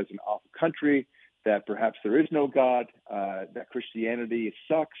America is an awful country, that perhaps there is no God, that Christianity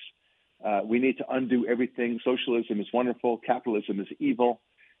sucks. We need to undo everything. Socialism is wonderful. Capitalism is evil.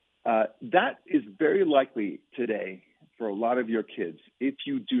 That is very likely today for a lot of your kids if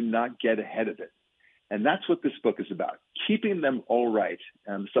you do not get ahead of it. And that's what this book is about, keeping them all right.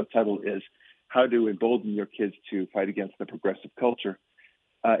 And the subtitle is How to Embolden Your Kids to Fight Against the Progressive Culture.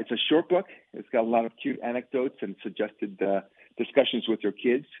 It's a short book. It's got a lot of cute anecdotes and suggested discussions with your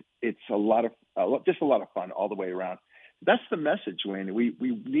kids. It's just a lot of fun all the way around. That's the message, Wayne.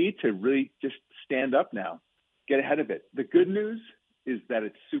 We need to really just stand up now, get ahead of it. The good news is that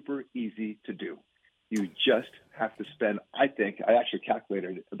it's super easy to do. You just have to spend, I actually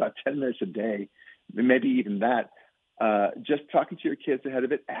calculated it, about 10 minutes a day, maybe even that, just talking to your kids ahead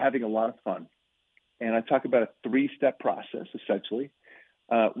of it, having a lot of fun. And I talk about a 3-step process, essentially.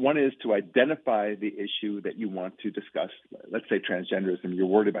 One is to identify the issue that you want to discuss. Let's say transgenderism. You're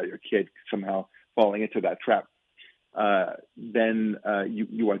worried about your kid somehow falling into that trap. Then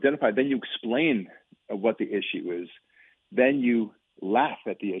you identify, then you explain what the issue is. Then you laugh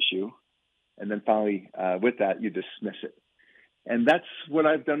at the issue. And then finally, with that, you dismiss it. And that's what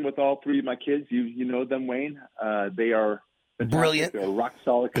I've done with all 3 of my kids. You know them, Wayne. They are fantastic. Brilliant. They're rock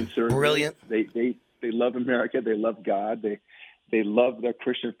solid conservatives. Brilliant. They love America. They love God. They love their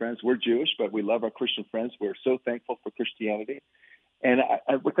Christian friends. We're Jewish, but we love our Christian friends. We're so thankful for Christianity. And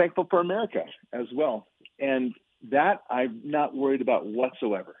we're thankful for America as well. And that I'm not worried about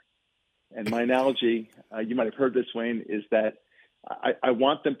whatsoever. And my analogy, you might have heard this, Wayne, is that I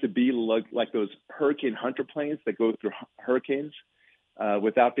want them to be like those hurricane hunter planes that go through hurricanes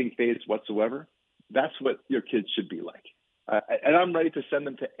without being phased whatsoever. That's what your kids should be like. And I'm ready to send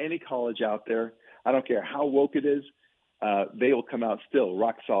them to any college out there. I don't care how woke it is. They will come out still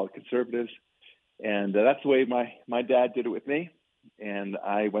rock solid conservatives. And that's the way my dad did it with me. And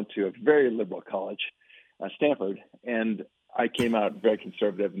I went to a very liberal college, Stanford, and I came out very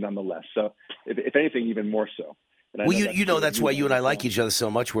conservative nonetheless. So if anything, even more so. Well, you know that's why you and I like each other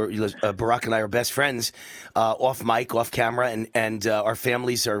so much. Barack and I are best friends, off mic, off camera, and our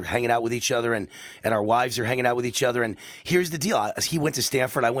families are hanging out with each other, and our wives are hanging out with each other. And here's the deal: he went to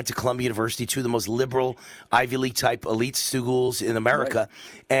Stanford, I went to Columbia University, 2 of the most liberal Ivy League type elite schools in America,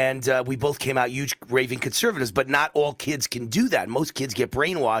 right. And we both came out huge raving conservatives. But not all kids can do that. Most kids get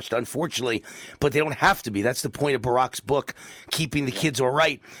brainwashed, unfortunately, but they don't have to be. That's the point of Barack's book, Keeping the Kids All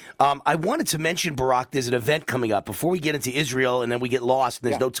Right. I wanted to mention, Barack, there's an event coming up. Before we get into Israel and then we get lost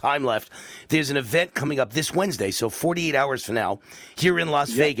and there's no time left, there's an event coming up this Wednesday, so 48 hours from now, here in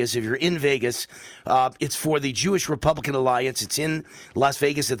Las Vegas. If you're in Vegas, it's for the Jewish Republican Alliance. It's in Las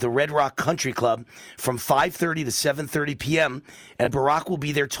Vegas at the Red Rock Country Club from 5:30 to 7:30 p.m. And Barack will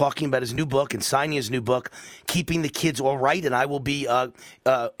be there talking about his new book and signing his new book, Keeping the Kids All Right. And I will be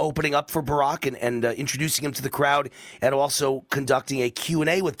opening up for Barack and introducing him to the crowd, and also conducting a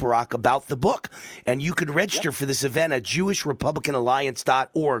Q&A with Barack about the book. And you can register for this event at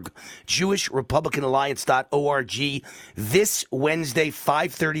JewishRepublicanAlliance.org. JewishRepublicanAlliance.org. This Wednesday,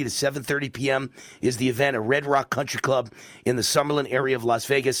 5:30 to 7:30 p.m. is the event at Red Rock Country Club in the Summerlin area of Las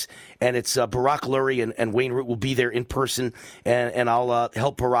Vegas. And it's Barack Lurie and Wayne Root will be there in person. And I'll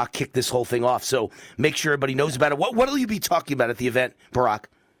help Barack kick this whole thing off. So make sure everybody knows about it. What will you be talking about at the event, Barack?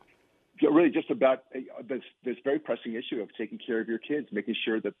 Really just about this very pressing issue of taking care of your kids, making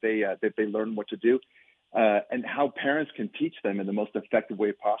sure that they learn what to do, and how parents can teach them in the most effective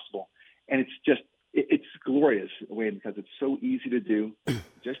way possible. And it's glorious, Wayne, because it's so easy to do.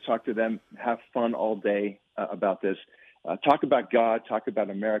 Just talk to them, have fun all day about this. Talk about God, talk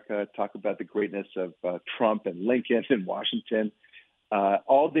about America, talk about the greatness of Trump and Lincoln and Washington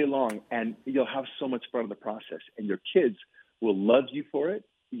all day long, and you'll have so much fun in the process. And your kids will love you for it.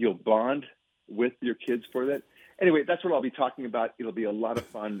 You'll bond with your kids for that. Anyway, that's what I'll be talking about. It'll be a lot of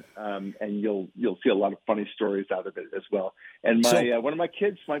fun, and you'll see a lot of funny stories out of it as well. And one of my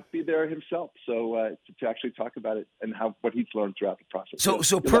kids might be there himself, so to actually talk about it and what he's learned throughout the process.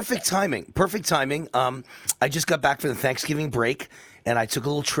 So perfect timing. Perfect timing. I just got back from the Thanksgiving break, and I took a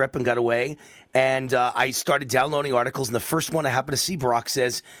little trip and got away. And I started downloading articles, and the first one I happened to see, Barack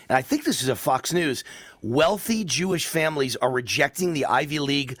says, and I think this is a Fox News, wealthy Jewish families are rejecting the Ivy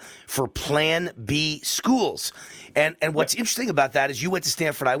League for Plan B schools. And what's interesting about that is you went to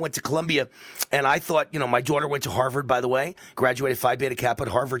Stanford, I went to Columbia, and I thought, my daughter went to Harvard, by the way, graduated Phi Beta Kappa at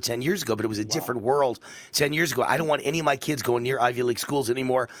Harvard 10 years ago, but it was a different world 10 years ago. I don't want any of my kids going near Ivy League schools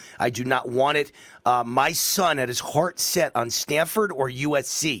anymore. I do not want it. My son had his heart set on Stanford or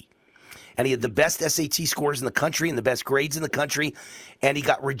USC. And he had the best SAT scores in the country and the best grades in the country. And he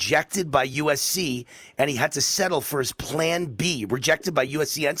got rejected by USC, and he had to settle for his Plan B, rejected by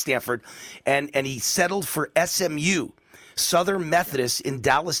USC and Stanford. And he settled for SMU, Southern Methodist in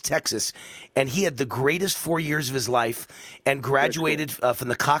Dallas, Texas. And he had the greatest 4 years of his life and graduated from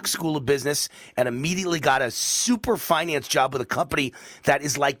the Cox School of Business and immediately got a super finance job with a company that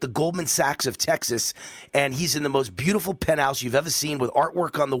is like the Goldman Sachs of Texas. And he's in the most beautiful penthouse you've ever seen with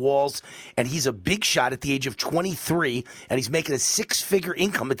artwork on the walls. And he's a big shot at the age of 23. And he's making a six-figure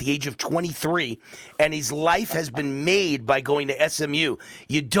income at the age of 23. And his life has been made by going to SMU.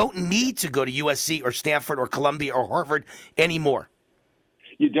 You don't need to go to USC or Stanford or Columbia or Harvard anymore.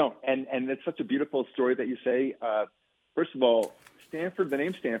 You don't, and it's such a beautiful story that you say. First of all, Stanford, the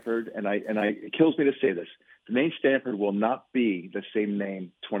name Stanford, and it kills me to say this, the name Stanford will not be the same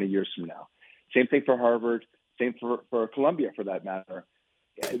name 20 years from now. Same thing for Harvard, same for Columbia for that matter.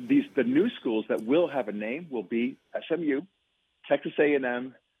 The new schools that will have a name will be SMU, Texas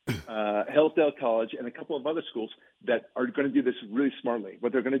A&M, Hillsdale College, and a couple of other schools that are going to do this really smartly.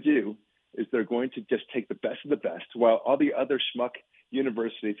 What they're going to do is they're going to just take the best of the best, while all the other schmuck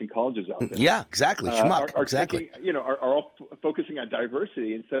universities and colleges out there. Yeah, exactly. Schmuck, exactly. Are all focusing on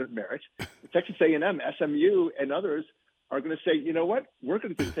diversity instead of merit. Texas A&M, SMU, and others are going to say, you know what? We're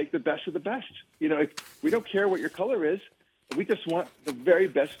going to just take the best of the best. If we don't care what your color is. We just want the very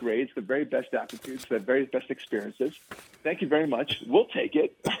best grades, the very best aptitudes, the very best experiences. Thank you very much. We'll take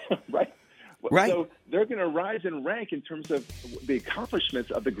it, right? Right. So they're going to rise in rank in terms of the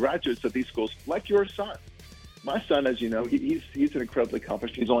accomplishments of the graduates of these schools, like your son. My son, as you know, he's an incredibly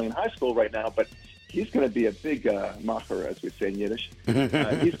accomplished. He's only in high school right now, but he's going to be a big macher, as we say in Yiddish. He's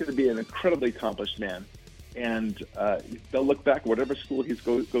going to be an incredibly accomplished man. And they'll look back, whatever school he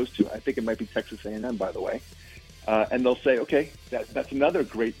goes to, I think it might be Texas A&M, by the way, and they'll say, okay, that's another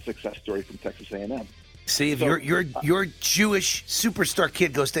great success story from Texas A&M. See, if your Jewish superstar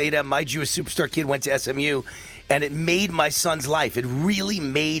kid goes to A&M, my Jewish superstar kid went to SMU, and it made my son's life. It really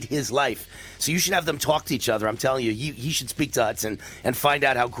made his life. So you should have them talk to each other. I'm telling you, he should speak to Hudson and find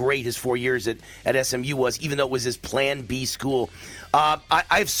out how great his 4 years at SMU was, even though it was his Plan B school. I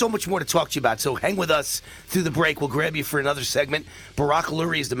have so much more to talk to you about, so hang with us through the break. We'll grab you for another segment. Barack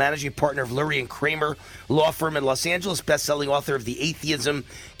Lurie is the managing partner of Lurie & Kramer law firm in Los Angeles, best-selling author of the Atheism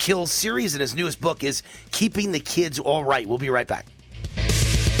Kills series, and his newest book is Keeping the Kids All Right. We'll be right back.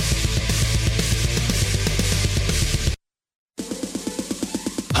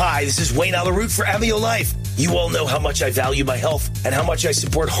 Hi, this is Wayne Allyn Root for Amio Life. You all know how much I value my health and how much I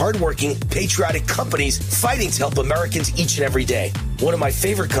support hardworking, patriotic companies fighting to help Americans each and every day. One of my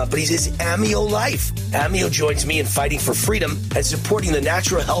favorite companies is Amio Life. Amio joins me in fighting for freedom and supporting the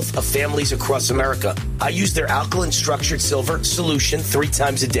natural health of families across America. I use their alkaline structured silver solution 3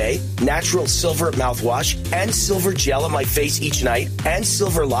 times a day, natural silver mouthwash, and silver gel on my face each night, and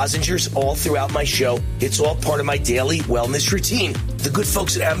silver lozenges all throughout my show. It's all part of my daily wellness routine. The good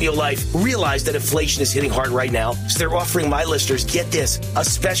folks at Amio Life realize that inflation is hitting hard right now, so they're offering my listeners, get this, a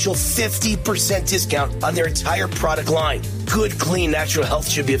special 50% discount on their entire product line. Good, clean, natural health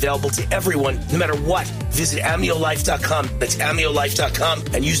should be available to everyone, no matter what. Visit AmioLife.com. That's AmioLife.com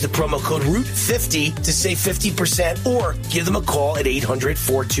and use the promo code ROOT50 to save 50% or give them a call at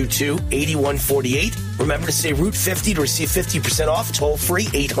 800-422-8148. Remember to say ROOT50 to receive 50% off. Toll free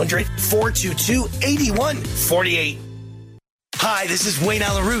 800-422-8148. Hi, this is Wayne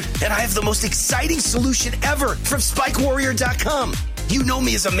Allyn Root, and I have the most exciting solution ever from SpikeWarrior.com. You know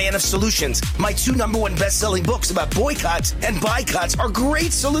me as a man of solutions. My 2 #1 best-selling books about boycotts and boycotts are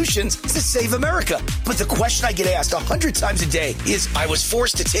great solutions to save America. But the question I get asked 100 times a day is, I was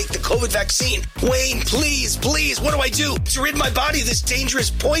forced to take the COVID vaccine. Wayne, please, what do I do to rid my body of this dangerous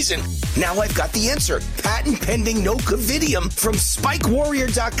poison? Now I've got the answer. Patent-pending no-covidium from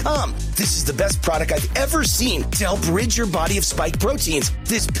SpikeWarrior.com. This is the best product I've ever seen to help rid your body of spike proteins.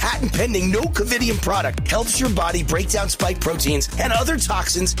 This patent-pending no-covidium product helps your body break down spike proteins and other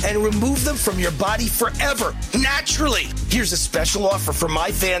toxins and remove them from your body forever, naturally. Here's a special offer for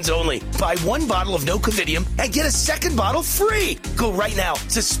my fans only. Buy 1 bottle of no-covidium and get a 2nd bottle free. Go right now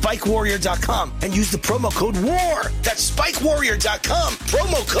to SpikeWarrior.com and use the promo code WAR. That's SpikeWarrior.com,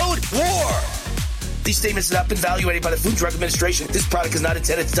 promo code WAR. These statements have not been evaluated by the Food and Drug Administration. This product is not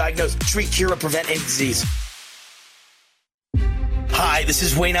intended to diagnose, treat, cure, or prevent any disease. Hi, this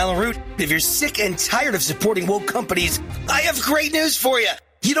is Wayne Allyn Root. If you're sick and tired of supporting woke companies, I have great news for you.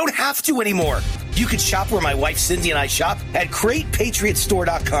 You don't have to anymore. You can shop where my wife Cindy and I shop at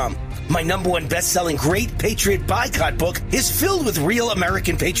GreatPatriotStore.com. My #1 best-selling Great Patriot Boycott book is filled with real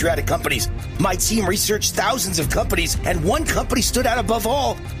American patriotic companies. My team researched thousands of companies, and one company stood out above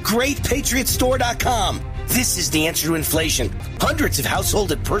all, GreatPatriotStore.com. This is the answer to inflation. Hundreds of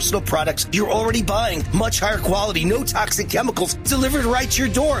household and personal products you're already buying. Much higher quality, no toxic chemicals, delivered right to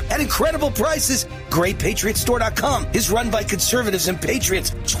your door at incredible prices. GreatPatriotStore.com is run by conservatives and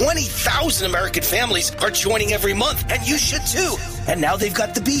patriots. 20,000 American families are joining every month, and you should too. And now they've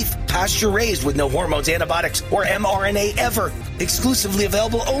got the beef, pasture-raised with no hormones, antibiotics, or mRNA ever. Exclusively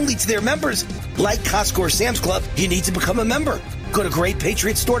available only to their members. Like Costco or Sam's Club, you need to become a member. Go to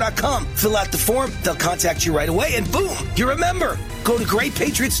GreatPatriotStore.com, fill out the form, they'll contact you right away, and boom, you're a member. Go to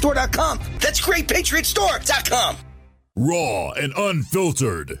GreatPatriotStore.com. That's GreatPatriotStore.com. Raw and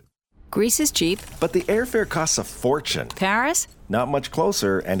unfiltered. Greece is cheap. But the airfare costs a fortune. Paris? Not much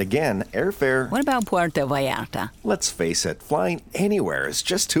closer, and again, airfare... What about Puerto Vallarta? Let's face it, flying anywhere is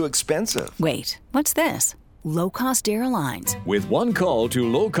just too expensive. Wait, what's this? Low-cost airlines. With one call to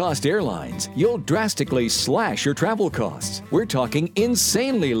low-cost airlines, you'll drastically slash your travel costs. We're talking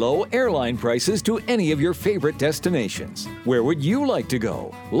insanely low airline prices to any of your favorite destinations. Where would you like to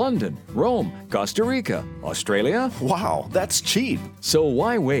go? London, Rome, Costa Rica, Australia? Wow, that's cheap. So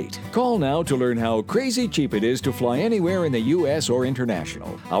why wait? Call now to learn how crazy cheap it is to fly anywhere in the U.S. or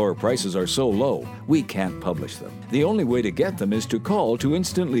international. Our prices are so low, we can't publish them. The only way to get them is to call to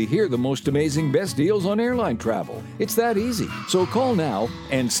instantly hear the most amazing best deals on airline travel. It's that easy. So call now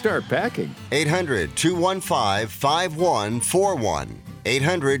and start packing. 800-215-5141.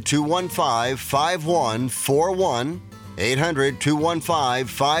 800-215-5141.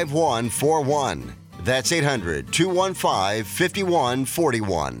 800-215-5141. That's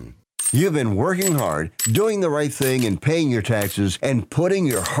 800-215-5141. You've been working hard, doing the right thing, and paying your taxes, and putting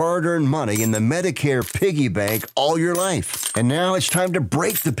your hard-earned money in the Medicare piggy bank all your life. And now it's time to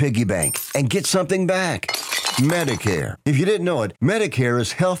break the piggy bank and get something back. Medicare. If you didn't know it, Medicare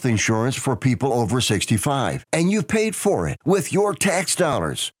is health insurance for people over 65, and you've paid for it with your tax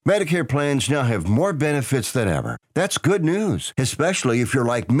dollars. Medicare plans now have more benefits than ever. That's good news, especially if you're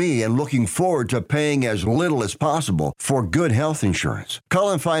like me and looking forward to paying as little as possible for good health insurance.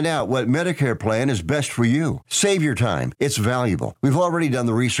 Call and find out what Medicare plan is best for you. Save your time. It's valuable. We've already done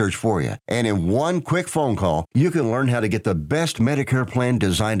the research for you, and in one quick phone call, you can learn how to get the best Medicare plan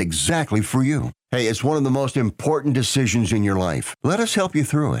designed exactly for you. Hey, it's one of the most important decisions in your life. Let us help you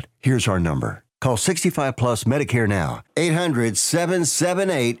through it. Here's our number. Call 65 Plus Medicare now.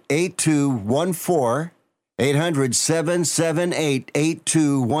 800-778-8214.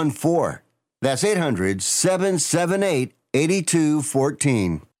 800-778-8214. That's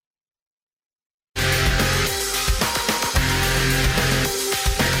 800-778-8214.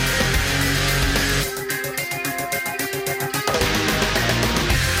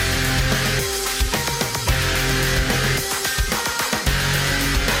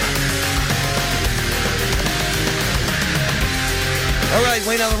 All right,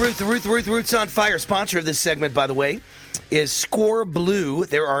 Wayne Allyn Root, the Root's on Fire. Sponsor of this segment, by the way, is Score Blue.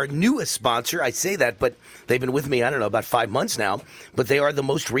 They're our newest sponsor. I say that, but they've been with me, I don't know, about 5 months now. But they are the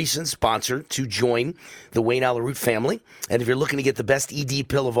most recent sponsor to join the Wayne Allyn Root family. And if you're looking to get the best ED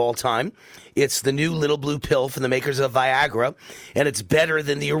pill of all time, it's the new little blue pill from the makers of Viagra. And it's better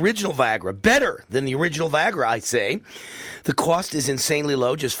than the original Viagra. Better than the original Viagra, I say. The cost is insanely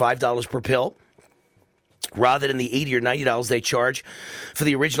low, just $5 per pill, rather than the $80 or $90 they charge for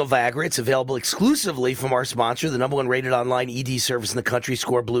the original Viagra. It's available exclusively from our sponsor, the number one rated online ED service in the country,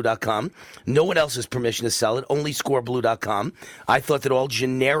 ScoreBlue.com. No one else has permission to sell it, only ScoreBlue.com. I thought that all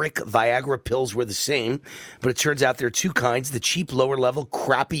generic Viagra pills were the same, but it turns out there are two kinds: the cheap, lower-level,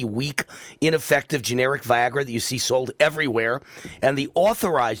 crappy, weak, ineffective generic Viagra that you see sold everywhere, and the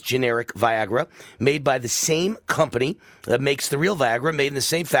authorized generic Viagra made by the same company that makes the real Viagra, made in the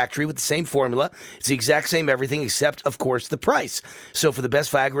same factory with the same formula. It's the exact same everything except, of course, the price. So for the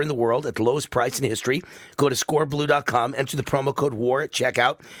best Viagra in the world at the lowest price in history, go to scoreblue.com, enter the promo code WAR at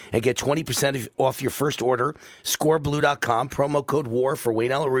checkout, and get 20% off your first order. Scoreblue.com, promo code WAR for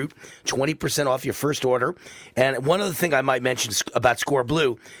Wayne Allyn Root, 20% off your first order. And one other thing I might mention about Score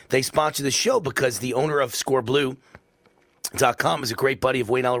Blue, they sponsor the show because the owner of ScoreBlue.com is a great buddy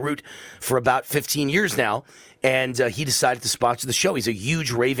of Wayne Allyn Root for about 15 years now. And he decided to sponsor the show. He's a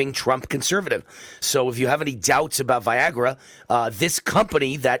huge raving Trump conservative. So if you have any doubts about Viagra, this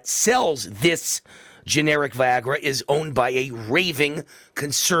company that sells this generic Viagra is owned by a raving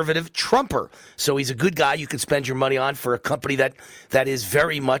conservative Trumper. So he's a good guy you can spend your money on for a company that is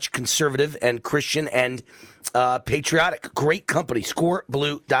very much conservative and Christian and patriotic. Great company,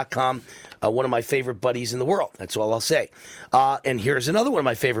 scoreblue.com. One of my favorite buddies in the world. That's all I'll say. And here's another one of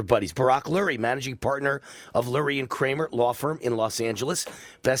my favorite buddies, Barack Lurie, managing partner of Lurie and Kramer law firm in Los Angeles,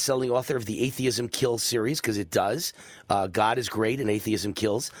 best-selling author of the Atheism Kills series, because it does. God is great and Atheism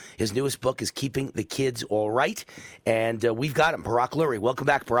Kills. His newest book is Keeping the Kids All Right. And we've got him, Barack Lurie. Welcome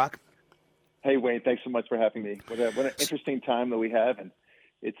back, Barack. Hey, Wayne, thanks so much for having me. What an interesting time that we have. And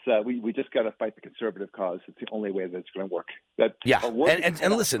it's we just got to fight the conservative cause. It's the only way that it's going to work.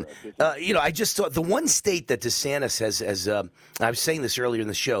 And listen, I just thought the one state that DeSantis has I was saying this earlier in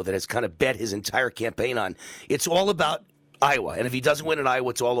the show, that has kind of bet his entire campaign on, it's all about Iowa. And if he doesn't win in Iowa,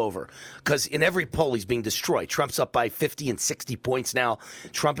 it's all over. Because in every poll, he's being destroyed. Trump's up by 50 and 60 points now.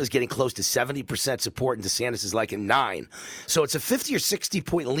 Trump is getting close to 70% support, and DeSantis is like at 9. So it's a 50 or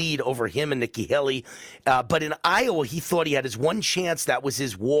 60-point lead over him and Nikki Haley. But in Iowa, he thought he had his one chance. That was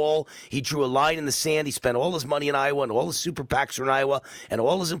his wall. He drew a line in the sand. He spent all his money in Iowa, and all his super PACs are in Iowa, and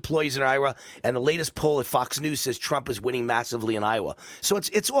all his employees in Iowa. And the latest poll at Fox News says Trump is winning massively in Iowa. So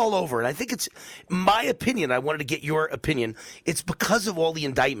it's all over. And I think it's my opinion. I wanted to get your opinion. It's because of all the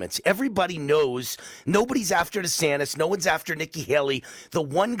indictments. Everybody knows nobody's after DeSantis. No one's after Nikki Haley. The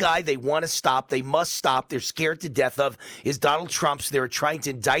one guy they want to stop, they must stop, they're scared to death of, is Donald Trump. So they're trying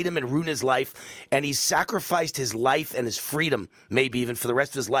to indict him and ruin his life. And he's sacrificed his life and his freedom, maybe even for the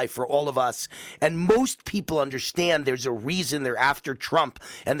rest of his life, for all of us. And most people understand there's a reason they're after Trump,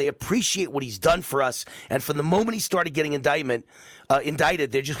 and they appreciate what he's done for us. And from the moment he started getting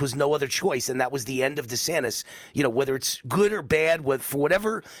indicted, there just was no other choice, and that was the end of DeSantis. You know, whether it's good or bad, for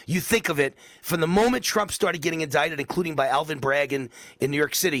whatever you think of it, from the moment Trump started getting indicted, including by Alvin Bragg in New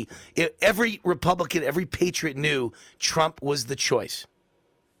York City, every Republican, every patriot knew Trump was the choice.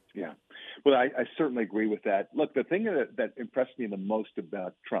 Yeah. Well, I certainly agree with that. Look, the thing that impressed me the most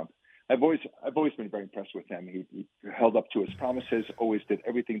about Trump, I've always been very impressed with him. He held up to his promises, always did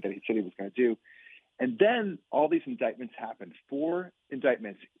everything that he said he was going to do. And then all these indictments happened, 4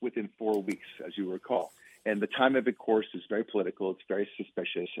 indictments within 4 weeks, as you recall. And the time of it, of course, is very political. It's very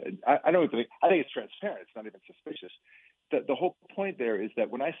suspicious. And I think it's transparent. It's not even suspicious. The whole point there is that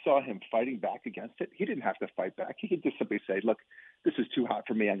when I saw him fighting back against it, he didn't have to fight back. He could just simply say, look, this is too hot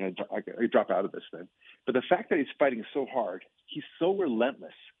for me. I'm going to drop out of this thing. But the fact that he's fighting so hard, he's so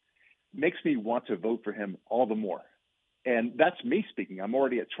relentless, makes me want to vote for him all the more. And that's me speaking. I'm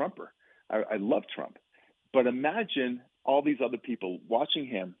already a Trumper. I love Trump. But imagine all these other people watching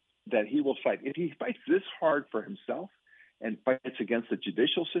him, that he will fight. If he fights this hard for himself and fights against the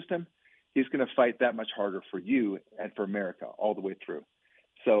judicial system, he's going to fight that much harder for you and for America all the way through.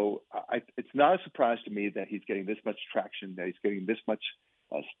 So it's not a surprise to me that he's getting this much traction, that he's getting this much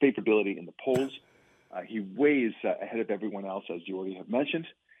favorability in the polls. He weighs ahead of everyone else, as you already have mentioned,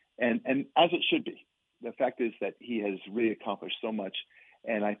 and as it should be. The fact is that he has really accomplished so much.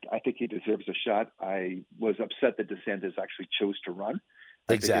 And I think he deserves a shot. I was upset that DeSantis actually chose to run.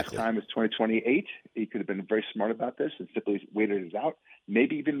 Exactly. I think his time is 2028. He could have been very smart about this and simply waited it out.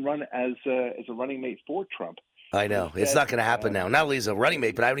 Maybe even run as a running mate for Trump. I know. It's not going to happen now. Not only is a running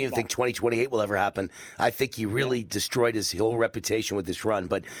mate, but I don't even think 2028 will ever happen. I think he really destroyed his whole reputation with this run.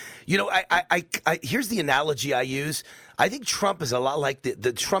 But, you know, I here's the analogy I use. I think Trump is a lot like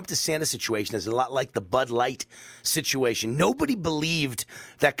the Trump-DeSantis situation is a lot like the Bud Light situation. Nobody believed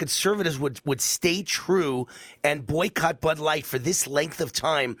that conservatives would stay true and boycott Bud Light for this length of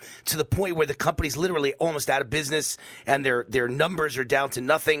time to the point where the company's literally almost out of business and their numbers are down to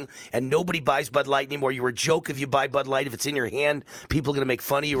nothing and nobody buys Bud Light anymore. You're a joke if you buy Bud Light. If it's in your hand, people are going to make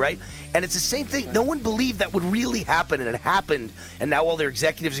fun of you, right? And it's the same thing. No one believed that would really happen, and it happened, and now all their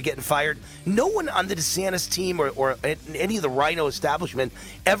executives are getting fired. No one on the DeSantis team or any of the Rhino establishment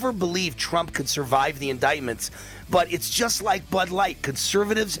ever believed Trump could survive the indictments. But it's just like Bud Light.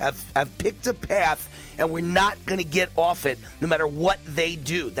 Conservatives have picked a path, and we're not going to get off it no matter what they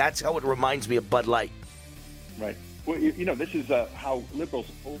do. That's how it reminds me of Bud Light. Right. Well, you know, this is how liberals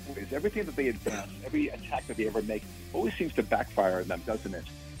always, everything that they advance, every attack that they ever make, always seems to backfire on them, doesn't it? I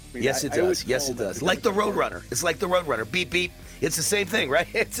mean, yes, it does. Yes, it does. Like the Roadrunner. It's like the Roadrunner. Beep, beep. It's the same thing, right?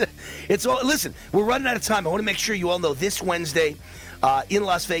 It's all. Listen, we're running out of time. I want to make sure you all know this Wednesday in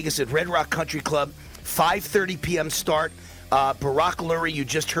Las Vegas at Red Rock Country Club, 5:30 p.m. start. Barack Lurie, you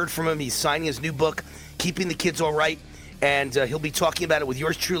just heard from him. He's signing his new book, Keeping the Kids All Right, and he'll be talking about it with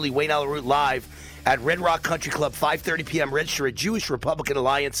yours truly, Wayne Allyn Root, live at Red Rock Country Club, 5:30 p.m. Register at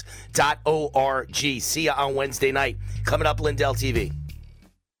JewishRepublicanAlliance.org. See you on Wednesday night. Coming up, Lindell TV.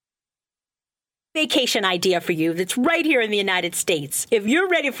 Vacation idea for you that's right here in the United States. If you're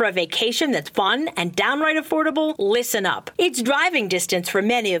ready for a vacation that's fun and downright affordable, listen up. It's driving distance for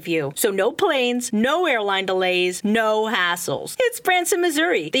many of you, so no planes, no airline delays, no hassles. It's Branson,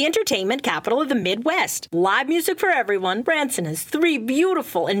 Missouri, the entertainment capital of the Midwest. Live music for everyone. Branson has 3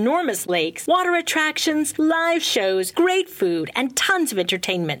 beautiful, enormous lakes, water attractions, live shows, great food, and tons of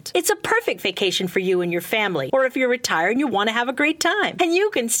entertainment. It's a perfect vacation for you and your family, or if you're retired and you want to have a great time. And you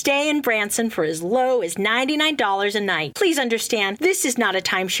can stay in Branson for as low as $99 a night. Please understand, this is not a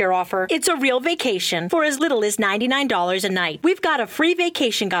timeshare offer. It's a real vacation for as little as $99 a night. We've got a free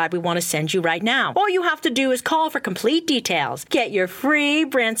vacation guide we want to send you right now. All you have to do is call for complete details. Get your free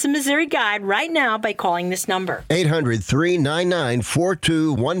Branson, Missouri guide right now by calling this number.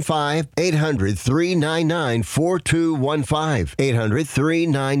 800-399-4215. 800-399-4215.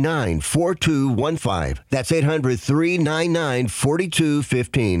 800-399-4215. That's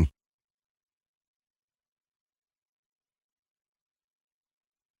 800-399-4215.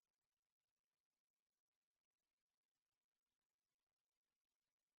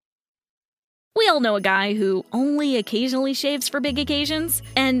 We all know a guy who only occasionally shaves for big occasions,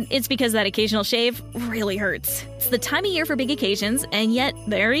 and it's because that occasional shave really hurts. It's the time of year for big occasions, and yet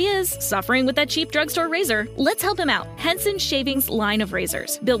there he is, suffering with that cheap drugstore razor. Let's help him out. Henson Shaving's line of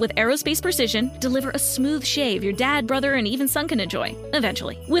razors, built with aerospace precision, deliver a smooth shave your dad, brother, and even son can enjoy,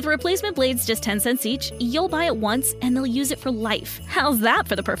 eventually. With replacement blades just 10 cents each, you'll buy it once, and they'll use it for life. How's that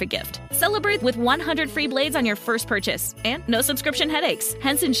for the perfect gift? Celebrate with 100 free blades on your first purchase, and no subscription headaches.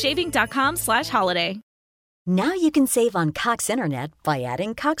 HensonShaving.com/holiday. Now you can save on Cox Internet by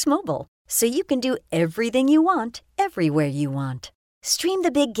adding Cox Mobile, so you can do everything you want, everywhere you want. Stream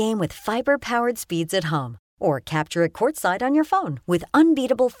the big game with fiber-powered speeds at home, or capture it courtside on your phone with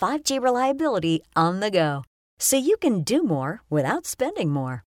unbeatable 5G reliability on the go, so you can do more without spending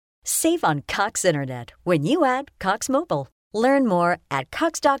more. Save on Cox Internet when you add Cox Mobile. Learn more at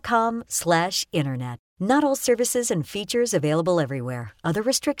cox.com/internet. Not all services and features available everywhere. Other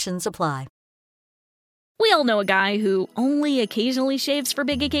restrictions apply. We all know a guy who only occasionally shaves for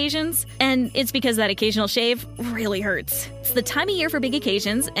big occasions, and it's because that occasional shave really hurts. It's the time of year for big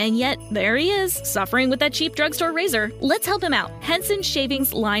occasions, and yet there he is, suffering with that cheap drugstore razor. Let's help him out. Henson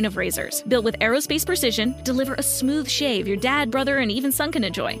Shaving's line of razors, built with aerospace precision, deliver a smooth shave your dad, brother, and even son can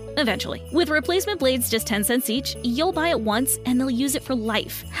enjoy, eventually. With replacement blades just 10 cents each, you'll buy it once, and they'll use it for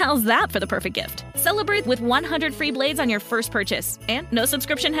life. How's that for the perfect gift? Celebrate with 100 free blades on your first purchase, and no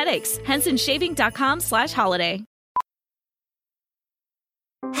subscription headaches. HensonShaving.com/holiday.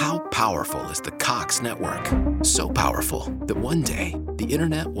 How powerful is the Cox network? So powerful that one day, the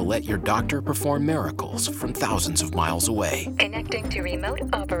internet will let your doctor perform miracles from thousands of miles away. Connecting to remote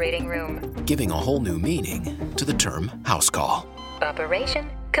operating room. Giving a whole new meaning to the term house call. Operation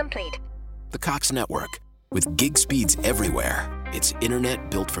complete. The Cox network. With gig speeds everywhere. It's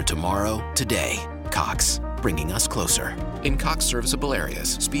internet built for tomorrow, today. Cox. Bringing us closer. In Cox serviceable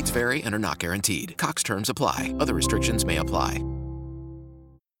areas, speeds vary and are not guaranteed. Cox terms apply. Other restrictions may apply.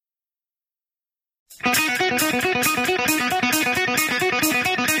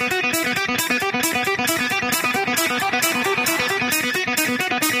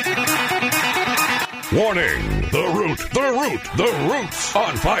 Warning! The Root's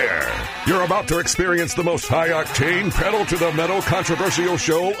on fire. You're about to experience the most high-octane, pedal-to-the-metal controversial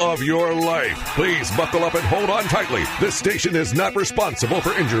show of your life. Please buckle up and hold on tightly. This station is not responsible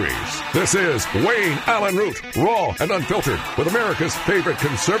for injuries. This is Wayne Allyn Root, raw and unfiltered, with America's favorite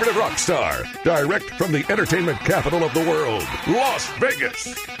conservative rock star. Direct from the entertainment capital of the world, Las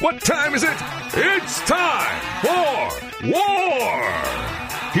Vegas. What time is it? It's time for war!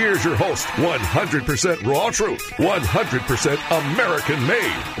 Here's your host, 100% raw truth, 100%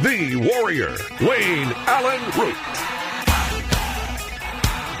 American-made, the warrior, Wayne Allyn Root.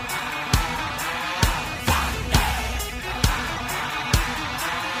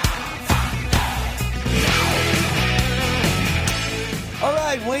 All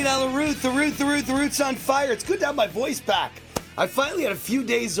right, Wayne Allyn Root, the Root's on fire. It's good to have my voice back. I finally had a few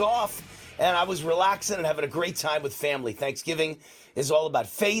days off, and I was relaxing and having a great time with family. Thanksgiving is all about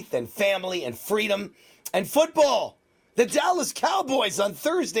faith and family and freedom and football. The Dallas Cowboys on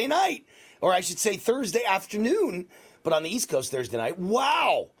Thursday night, or I should say Thursday afternoon, but on the East Coast Thursday night.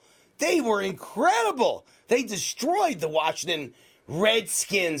 Wow, they were incredible. They destroyed the Washington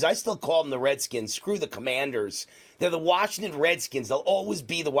Redskins. I still call them the Redskins. Screw the Commanders. They're the Washington Redskins. They'll always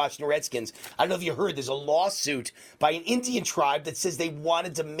be the Washington Redskins. I don't know if you heard, there's a lawsuit by an Indian tribe that says they want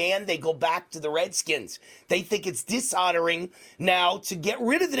to demand they go back to the Redskins. They think it's dishonoring now to get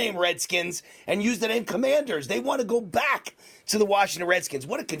rid of the name Redskins and use the name Commanders. They want to go back to the Washington Redskins.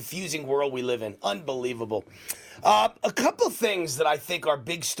 What a confusing world we live in. Unbelievable. A couple of things that I think are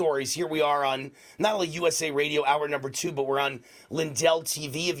big stories. Here we are on not only USA Radio, hour number 2, but we're on Lindell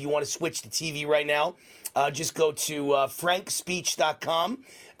TV. If you want to switch to TV right now, just go to frankspeech.com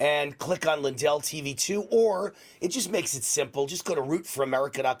and click on Lindell TV 2, or it just makes it simple. Just go to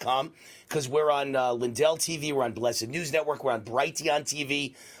rootforamerica.com, because we're on Lindell TV, we're on Blessed News Network, we're on Brighteon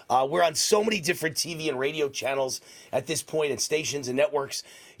TV. We're on so many different TV and radio channels at this point, and stations and networks.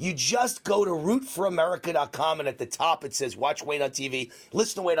 You just go to rootforamerica.com, and at the top it says Watch Wayne on TV,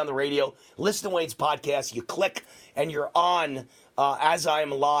 listen to Wayne on the radio, listen to Wayne's podcast. You click, and you're on As I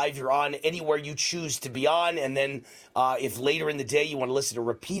Am Live. You're on anywhere you choose to be on, and then if later in the day you want to listen to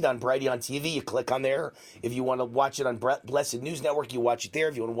repeat on Brighteon TV, you click on there. If you want to watch it on Blessed News Network, you watch it there.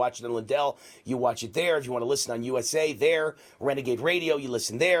 If you want to watch it on Lindell, you watch it there. If you want to listen on USA, there. Renegade Radio, you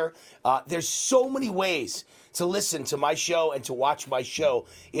listen there. There's so many ways to listen to my show and to watch my show.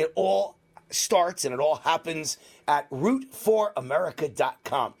 It all starts and it all happens at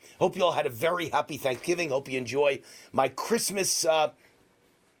rootforamerica.com. Hope you all had a very happy Thanksgiving. Hope you enjoy my Christmas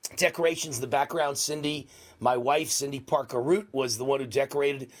decorations in the background. Cindy, my wife, Cindy Parker Root, was the one who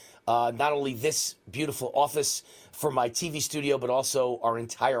decorated not only this beautiful office for my TV studio, but also our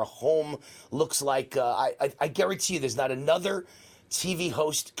entire home. Looks like, I guarantee you there's not another TV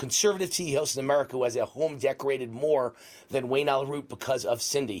host, conservative TV host in America who has a home decorated more than Wayne Allyn Root because of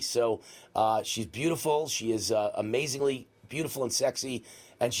Cindy. So she's beautiful. She is amazingly beautiful and sexy.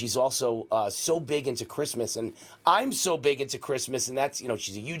 And she's also so big into Christmas. And I'm so big into Christmas. And that's,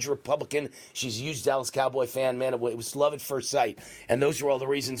 she's a huge Republican. She's a huge Dallas Cowboy fan. Man, it was love at first sight. And those are all the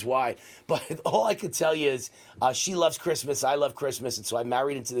reasons why. But all I can tell you is she loves Christmas. I love Christmas. And so I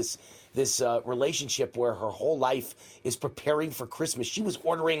married into this relationship where her whole life is preparing for Christmas. She was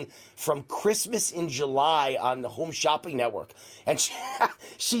ordering from Christmas in July on the Home Shopping Network. And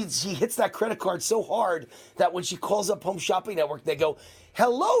she hits that credit card so hard that when she calls up Home Shopping Network, they go,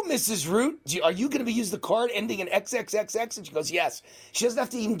 "Hello, Mrs. Root. Are you going to be using the card ending in XXXX?" And she goes, "Yes." She doesn't have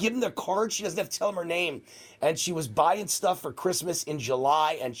to even give them their card. She doesn't have to tell them her name. And she was buying stuff for Christmas in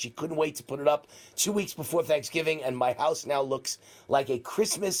July, and she couldn't wait to put it up 2 weeks before Thanksgiving. And my house now looks like a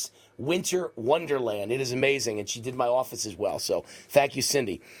Christmas winter wonderland. It is amazing. And she did my office as well. So thank you,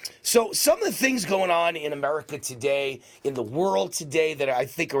 Cindy. So some of the things going on in America today, in the world today, that I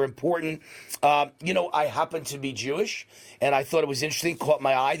think are important. I happen to be Jewish, and I thought it was interesting. Caught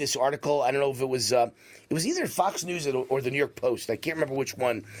my eye, this article. I don't know if it was either Fox News or the New York Post. I can't remember which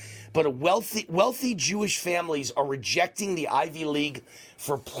one. But wealthy Jewish families are rejecting the Ivy League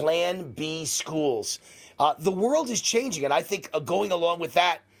for Plan B schools. The world is changing, and I think going along with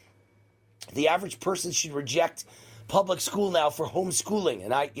that, the average person should reject public school now for homeschooling.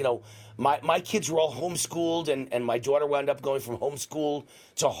 And my kids were all homeschooled, and my daughter wound up going from homeschool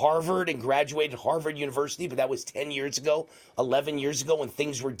to Harvard and graduated Harvard University, but that was 10 years ago, 11 years ago when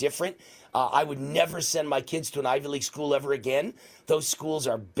things were different. I would never send my kids to an Ivy League school ever again. Those schools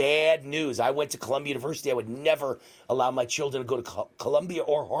are bad news. I went to Columbia University. I would never allow my children to go to Columbia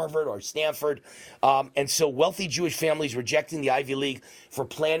or Harvard or Stanford. And so wealthy Jewish families rejecting the Ivy League for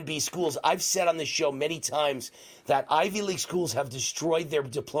Plan B schools. I've said on this show many times that Ivy League schools have destroyed their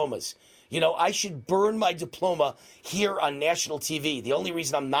diplomas. I should burn my diploma here on national TV. The only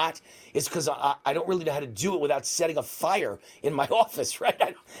reason I'm not is because I don't really know how to do it without setting a fire in my office,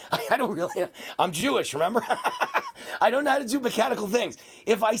 right? I don't really, I'm Jewish, remember? I don't know how to do mechanical things.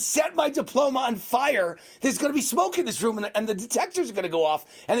 If I set my diploma on fire, there's going to be smoke in this room, and the detectors are going to go off,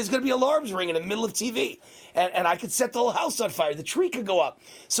 and there's going to be alarms ringing in the middle of TV. And I could set the whole house on fire. The tree could go up.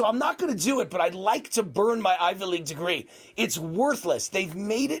 So I'm not going to do it, but I'd like to burn my Ivy League degree. It's worthless. They've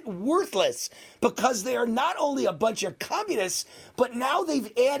made it worthless because they are not only a bunch of communists, but now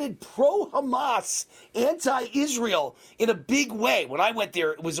they've added pro-Hamas, anti-Israel in a big way. When I went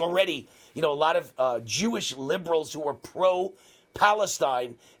there, it was already, a lot of Jewish liberals who were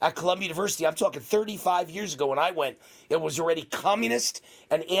pro-Palestine at Columbia University. I'm talking 35 years ago when I went. It was already communist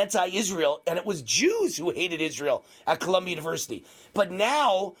and anti-Israel, and it was Jews who hated Israel at Columbia University. But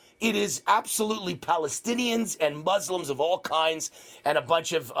now it is absolutely Palestinians and Muslims of all kinds and a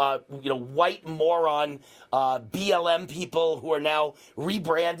bunch of, white moron BLM people who are now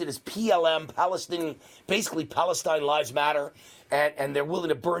rebranded as PLM, Palestinian, basically Palestine Lives Matter. And they're willing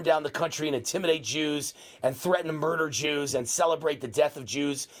to burn down the country and intimidate Jews and threaten to murder Jews and celebrate the death of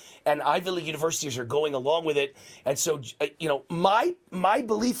Jews. And Ivy League universities are going along with it. And so, my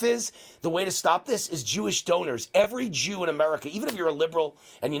belief is the way to stop this is Jewish donors. Every Jew in America, even if you're a liberal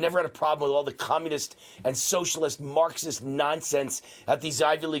and you never had a problem with all the communist and socialist Marxist nonsense at these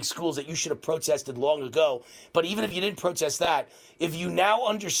Ivy League schools that you should have protested long ago. But even if you didn't protest that, if you now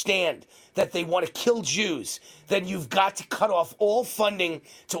understand that they want to kill Jews, then you've got to cut off all funding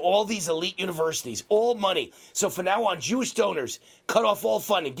to all these elite universities, all money. So from now on, Jewish donors, cut off all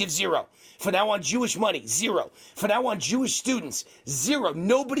funding, give zero. From now on, Jewish money, zero. From now on, Jewish students, zero.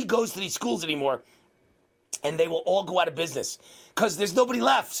 Nobody goes to these schools anymore, and they will all go out of business because there's nobody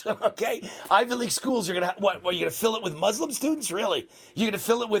left, okay? Ivy League schools are going to, what, are you going to fill it with Muslim students? Really? You're going to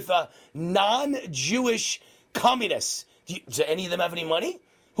fill it with non-Jewish communists? Do any of them have any money?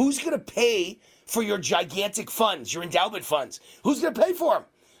 Who's going to pay for your gigantic funds, your endowment funds? Who's going to pay for them?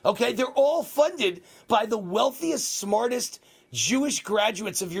 Okay, they're all funded by the wealthiest, smartest Jewish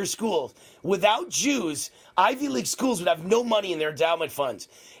graduates of your schools. Without Jews, Ivy League schools would have no money in their endowment funds.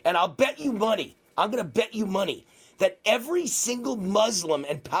 And I'll bet you money, I'm going to bet you money, that every single Muslim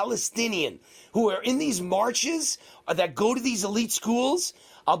and Palestinian who are in these marches or that go to these elite schools,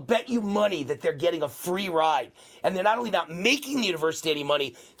 I'll bet you money that they're getting a free ride. And they're not only not making the university any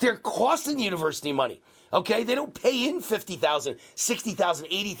money, they're costing the university money. Okay? They don't pay in $50,000,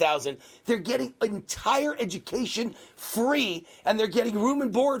 $60,000, $80,000. They're getting entire education free, and they're getting room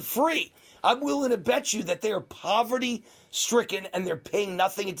and board free. I'm willing to bet you that they are poverty-stricken and they're paying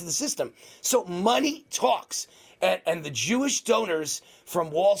nothing into the system. So money talks. And the Jewish donors from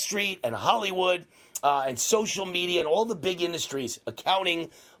Wall Street and Hollywood and social media and all the big industries,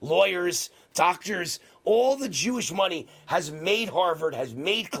 accounting, lawyers, doctors, all the Jewish money has made Harvard, has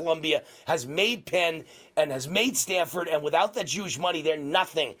made Columbia, has made Penn, and has made Stanford. And without that Jewish money, they're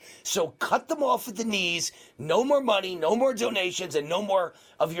nothing. So cut them off at the knees. No more money, no more donations, and no more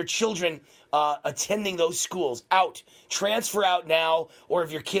of your children attending those schools. Out. Transfer out now. Or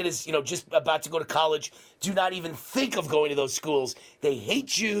if your kid is, just about to go to college, do not even think of going to those schools. They hate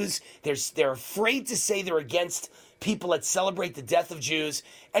Jews. They're afraid to say they're against people that celebrate the death of Jews,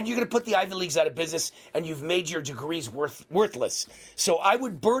 and you're going to put the Ivy Leagues out of business, and you've made your degrees worthless. So I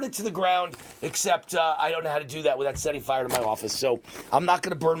would burn it to the ground, except I don't know how to do that without setting fire to my office. So I'm not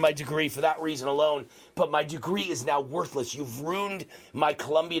going to burn my degree for that reason alone, but my degree is now worthless. You've ruined my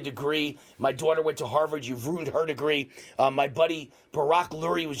Columbia degree. My daughter went to Harvard. You've ruined her degree. My buddy Barack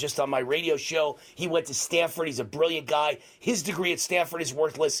Lurie was just on my radio show. He went to Stanford. He's a brilliant guy. His degree at Stanford is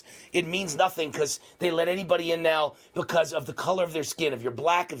worthless. It means nothing because they let anybody in now because of the color of their skin. If you're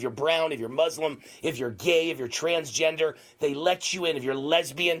black, if you're brown, if you're Muslim, if you're gay, if you're transgender, they let you in. If you're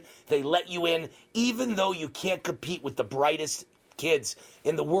lesbian, they let you in, even though you can't compete with the brightest kids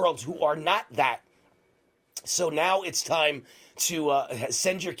in the world who are not that. So now it's time to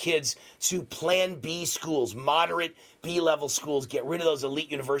send your kids to Plan B schools, moderate B-level schools, get rid of those elite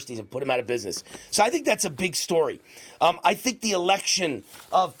universities and put them out of business. So I think that's a big story. I think the election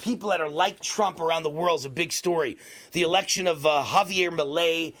of people that are like Trump around the world is a big story. The election of Javier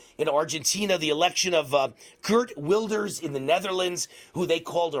Milei in Argentina, the election of Geert Wilders in the Netherlands, who they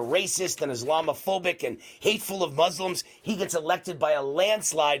called a racist and Islamophobic and hateful of Muslims. He gets elected by a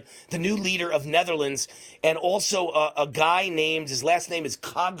landslide, the new leader of Netherlands, and also a guy named, his last name is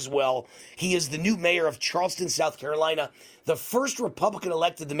Cogswell. He is the new mayor of Charleston, South Carolina, the first Republican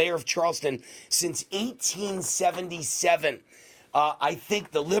elected the mayor of Charleston since 1877. I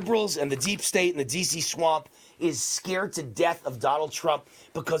think the liberals and the deep state and the D.C. swamp is scared to death of Donald Trump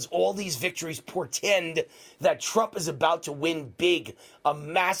because all these victories portend that Trump is about to win big, a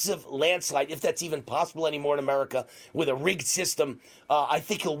massive landslide, if that's even possible anymore in America, with a rigged system. I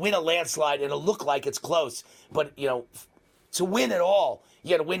think he'll win a landslide and it'll look like it's close. But, to win at all, you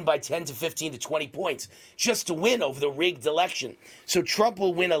got to win by 10 to 15 to 20 points just to win over the rigged election. So Trump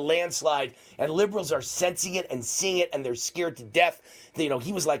will win a landslide, and liberals are sensing it and seeing it, and they're scared to death.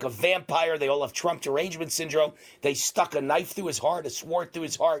 He was like a vampire. They all have Trump derangement syndrome. They stuck a knife through his heart, a sword through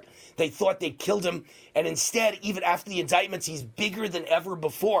his heart. They thought they killed him, and instead, even after the indictments, he's bigger than ever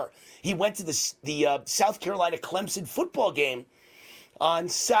before. He went to the South Carolina Clemson football game on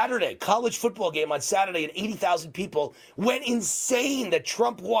Saturday, college football game on Saturday, and 80,000 people went insane that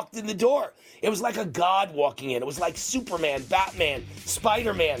Trump walked in the door. It was like a god walking in. It was like Superman, Batman,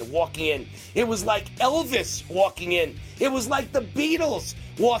 Spider-Man walking in. It was like Elvis walking in. It was like the Beatles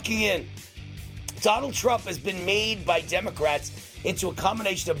walking in. Donald Trump has been made by Democrats into a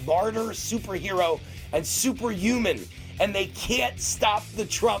combination of martyr, superhero, and superhuman. And they can't stop the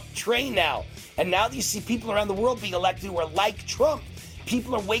Trump train now. And now you see people around the world being elected who are like Trump.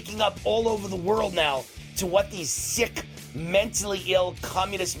 People are waking up all over the world now to what these sick, mentally ill,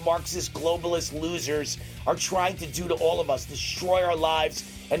 communist, Marxist, globalist losers are trying to do to all of us, destroy our lives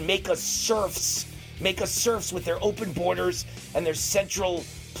and make us serfs with their open borders and their central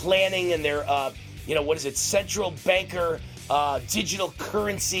planning and their, central banker, digital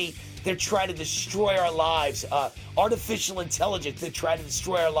currency. They're trying to destroy our lives. Artificial intelligence, they're trying to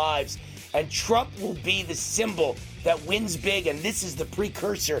destroy our lives. And Trump will be the symbol that wins big, and this is the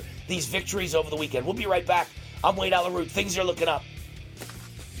precursor, these victories over the weekend. We'll be right back. I'm Wayne Allyn Root. Things are looking up.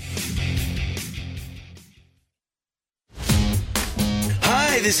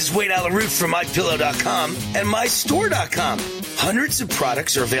 Hi, this is Wayne Allyn Root from MyPillow.com and MyStore.com. Hundreds of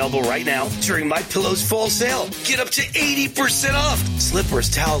products are available right now during MyPillow's fall sale. Get up to 80% off.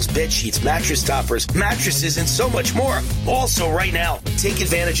 Slippers, towels, bed sheets, mattress toppers, mattresses, and so much more. Also, right now, take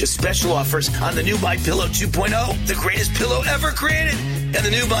advantage of special offers on the new MyPillow 2.0, the greatest pillow ever created, and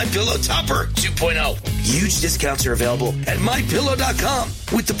the new MyPillow Topper 2.0. Huge discounts are available at MyPillow.com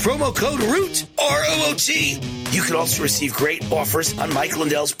with the promo code ROOT, R-O-O-T. You can also receive great offers on Mike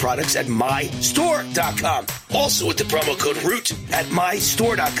Lindell's products at MyStore.com. Also with the promo code ROOT at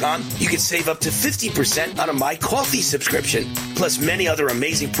MyStore.com, you can save up to 50% on a My Coffee subscription, plus many other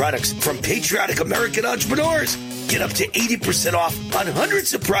amazing products from patriotic American entrepreneurs. Get up to 80% off on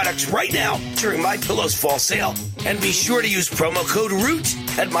hundreds of products right now during MyPillow's fall sale. And be sure to use promo code ROOT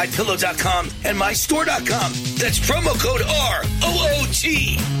at MyPillow.com and MyStore.com. That's promo code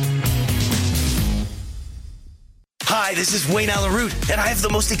R-O-O-T. Hi, this is Wayne Allyn Root, and I have the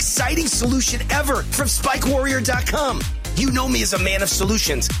most exciting solution ever from SpikeWarrior.com. You know me as a man of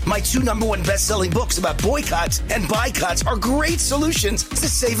solutions. My 2 #1 best-selling books about boycotts and boycotts are great solutions to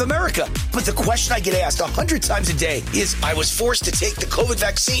save America. But the question I get asked 100 times a day is, I was forced to take the COVID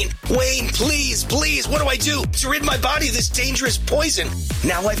vaccine. Wayne, please, what do I do to rid my body of this dangerous poison?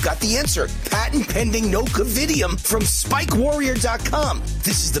 Now I've got the answer. Patent-pending Nocovidium from SpikeWarrior.com.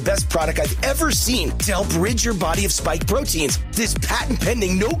 This is the best product I've ever seen to help rid your body of spike proteins. This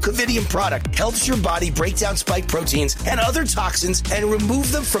patent-pending Nocovidium product helps your body break down spike proteins and other toxins and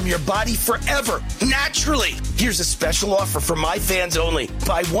remove them from your body forever, naturally. Here's a special offer for my fans only.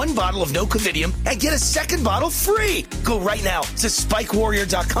 Buy 1 bottle of Nocovidium and get a 2nd bottle free. Go right now to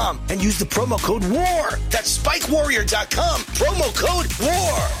SpikeWarrior.com and use the promo code WAR. That's SpikeWarrior.com, promo code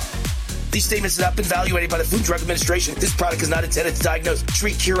WAR. These statements have not been evaluated by the Food and Drug Administration. This product is not intended to diagnose,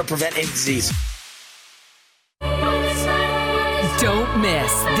 treat, cure, or prevent any disease. Don't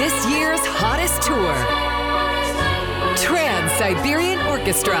miss this year's hottest tour. Trans-Siberian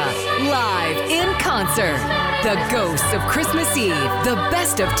Orchestra, live in concert. The Ghosts of Christmas Eve, the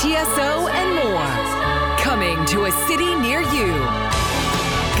best of TSO, and more. Coming to a city near you.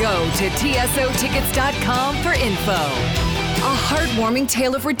 Go to TSOtickets.com for info. A heartwarming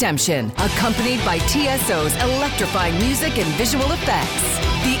tale of redemption, accompanied by TSO's electrifying music and visual effects.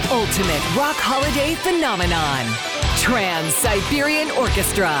 The ultimate rock holiday phenomenon. Trans-Siberian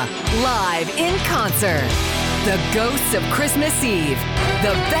Orchestra, live in concert. The Ghosts of Christmas Eve,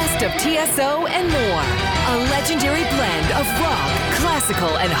 the best of TSO and more. A legendary blend of rock,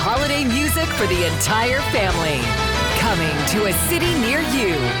 classical, and holiday music for the entire family. Coming to a city near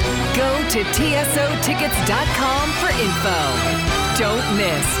you. Go to TSOtickets.com for info. Don't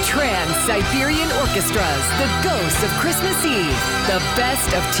miss Trans-Siberian Orchestra's The Ghosts of Christmas Eve, the best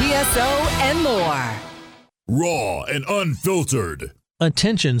of TSO and more. Raw and unfiltered.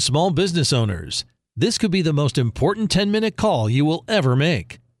 Attention small business owners. This could be the most important 10-minute call you will ever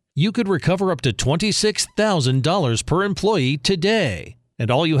make. You could recover up to $26,000 per employee today. And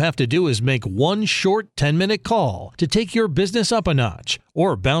all you have to do is make one short 10-minute call to take your business up a notch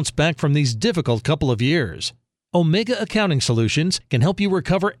or bounce back from these difficult couple of years. Omega Accounting Solutions can help you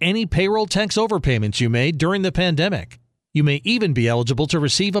recover any payroll tax overpayments you made during the pandemic. You may even be eligible to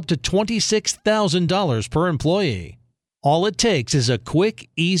receive up to $26,000 per employee. All it takes is a quick,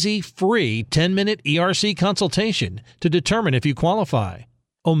 easy, free 10-minute ERC consultation to determine if you qualify.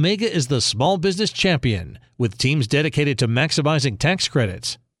 Omega is the small business champion with teams dedicated to maximizing tax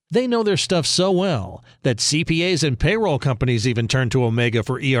credits. They know their stuff so well that CPAs and payroll companies even turn to Omega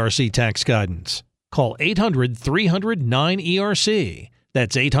for ERC tax guidance. Call 800-300-9ERC.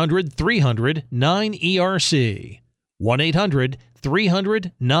 That's 800-300-9ERC.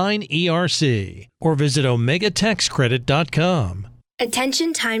 1-800-300-9ERC. Or visit OmegaTaxCredit.com.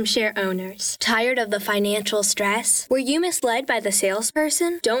 Attention timeshare owners. Tired of the financial stress? Were you misled by the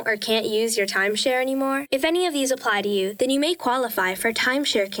salesperson? Don't or can't use your timeshare anymore? If any of these apply to you, then you may qualify for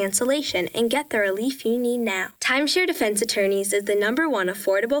timeshare cancellation and get the relief you need now. Timeshare Defense Attorneys is the #1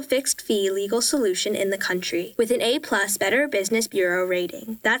 affordable fixed-fee legal solution in the country, with an A+ Better Business Bureau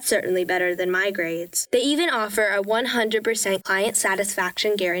rating. That's certainly better than my grades. They even offer a 100% client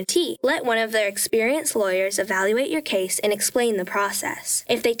satisfaction guarantee. Let one of their experienced lawyers evaluate your case and explain the process.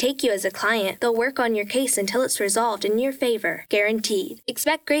 If they take you as a client, they'll work on your case until it's resolved in your favor, guaranteed.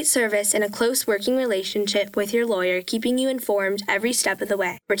 Expect great service and a close working relationship with your lawyer, keeping you informed every step of the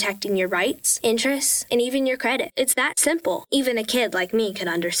way, protecting your rights, interests, and even your credit. It's that simple. Even a kid like me could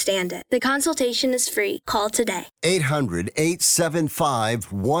understand it. The consultation is free. Call today.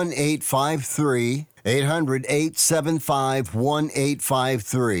 800-875-1853.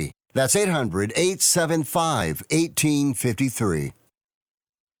 800-875-1853. That's 800-875-1853.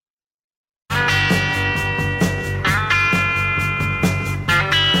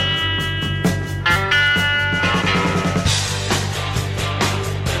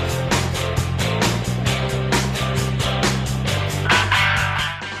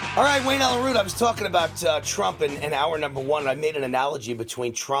 All right, Wayne Allyn Root, I was talking about Trump in hour number one. I made an analogy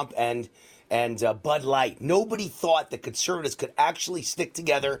between Trump and Bud Light. Nobody thought that conservatives could actually stick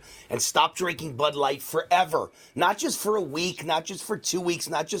together and stop drinking Bud Light forever. Not just for a week, not just for 2 weeks,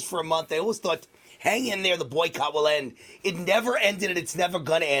 not just for a month. They always thought, hang in there, the boycott will end. It never ended, and it's never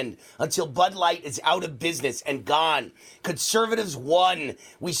going to end until Bud Light is out of business and gone. Conservatives won.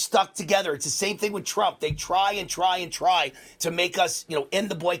 We stuck together. It's the same thing with Trump. They try and try and try to make us, end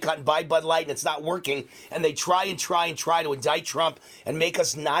the boycott and buy Bud Light, and it's not working. And they try and try and try to indict Trump and make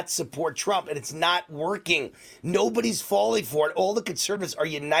us not support Trump, and it's not working. Nobody's falling for it. All the conservatives are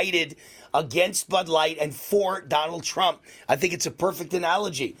united against Bud Light and for Donald Trump. I think it's a perfect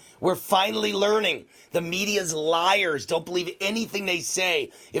analogy. We're finally learning. The media's liars. Don't believe anything they say.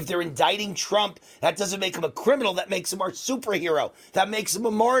 If they're indicting Trump, that doesn't make him a criminal. That makes him our superhero. That makes him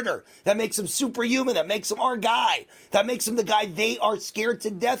a martyr. That makes him superhuman. That makes him our guy. That makes him the guy they are scared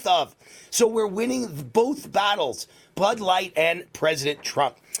to death of. So we're winning both battles, Bud Light and President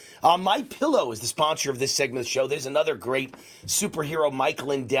Trump. My Pillow is the sponsor of this segment of the show. There's another great superhero, Mike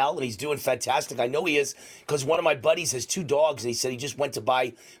Lindell, and he's doing fantastic. I know he is because one of my buddies has 2 dogs, and he said he just went to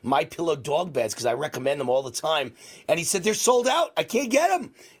buy My Pillow dog beds because I recommend them all the time. And he said, they're sold out. I can't get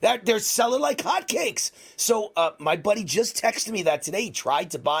them. They're selling like hotcakes. So my buddy just texted me that today. He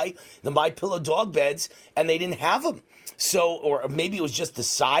tried to buy the My Pillow dog beds, and they didn't have them. So, or maybe it was just the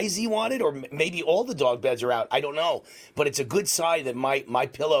size he wanted, or maybe all the dog beds are out. I don't know. But it's a good sign that My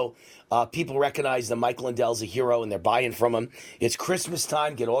Pillow, people recognize that Mike Lindell's a hero and they're buying from him. It's Christmas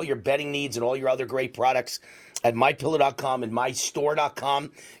time. Get all your bedding needs and all your other great products at mypillow.com and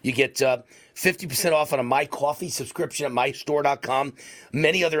mystore.com. You get 50% off on a My Coffee subscription at mystore.com.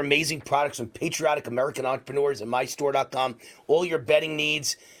 Many other amazing products from patriotic American entrepreneurs at mystore.com. All your bedding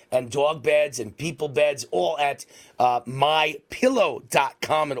needs and dog beds and people beds, all at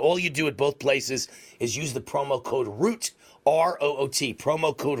mypillow.com. And all you do at both places is use the promo code ROOT, R-O-O-T,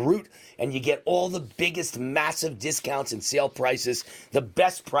 promo code ROOT, and you get all the biggest massive discounts and sale prices, the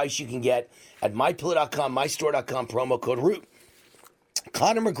best price you can get at mypillow.com, mystore.com, promo code ROOT.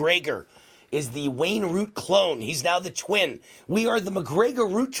 Conor McGregor is the Wayne Root clone. He's now the twin. We are the McGregor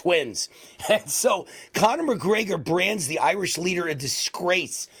Root twins. And so Conor McGregor brands the Irish leader a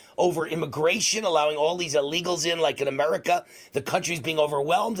disgrace over immigration, allowing all these illegals in, like in America, the country's being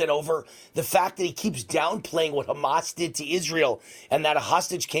overwhelmed, and over the fact that he keeps downplaying what Hamas did to Israel, and that a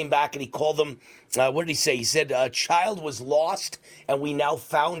hostage came back and he called them, what did he say? He said, a child was lost and we now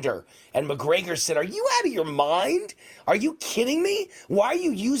found her. And McGregor said, are you out of your mind? Are you kidding me? Why are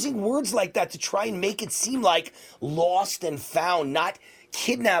you using words like that to try and make it seem like lost and found, not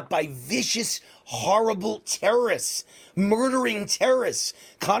kidnapped by vicious, horrible terrorists, murdering terrorists?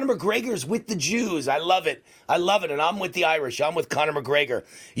 Conor McGregor's with the Jews. I love it. I love it. And I'm with the Irish. I'm with Conor McGregor.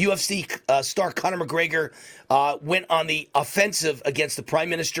 UFC star Conor McGregor went on the offensive against the Prime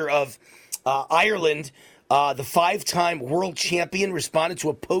Minister of Ireland. The five-time world champion responded to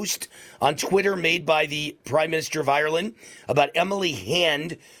a post on Twitter made by the Prime Minister of Ireland about Emily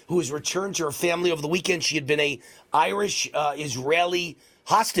Hand, who was returned to her family over the weekend. She had been a Irish-Israeli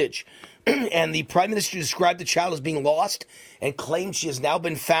hostage. And the Prime Minister described the child as being lost and claimed she has now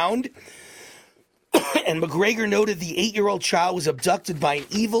been found. And McGregor noted the 8-year-old child was abducted by an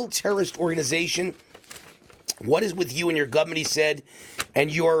evil terrorist organization. What is with you and your government, he said,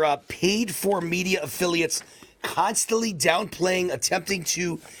 and your paid-for media affiliates constantly downplaying, attempting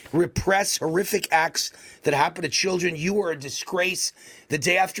to repress horrific acts that happen to children? You are a disgrace. The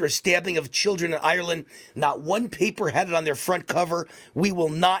day after a stabbing of children in Ireland, not one paper had it on their front cover. We will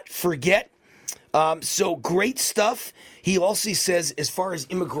not forget. So great stuff. He also says, as far as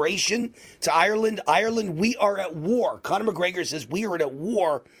immigration to Ireland, we are at war. Conor McGregor says we are at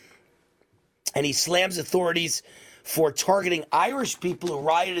war. And he slams authorities for targeting Irish people who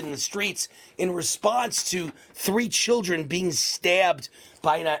rioted in the streets in response to 3 children being stabbed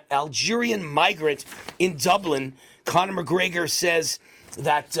by an Algerian migrant in Dublin. Conor McGregor says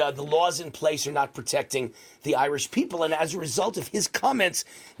that the laws in place are not protecting the Irish people. And as a result of his comments,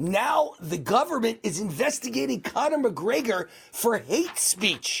 now the government is investigating Conor McGregor for hate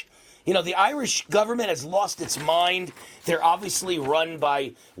speech. You know, the Irish government has lost its mind. They're obviously run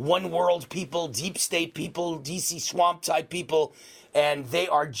by one world people, deep state people, DC swamp type people, and they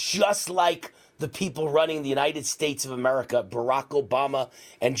are just like the people running the United States of America, Barack Obama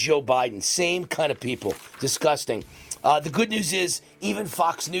and Joe Biden. Same kind of people. Disgusting. The good news is even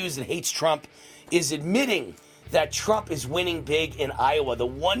Fox News that hates Trump is admitting that Trump is winning big in Iowa, the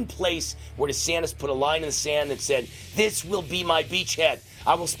one place where DeSantis put a line in the sand that said, this will be my beachhead.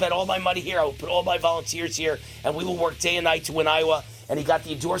 I will spend all my money here. I will put all my volunteers here, and we will work day and night to win Iowa. And he got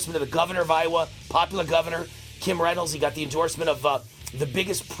the endorsement of the governor of Iowa, popular governor, Kim Reynolds. He got the endorsement of the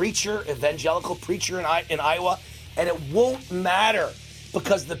biggest preacher, evangelical preacher in Iowa. And it won't matter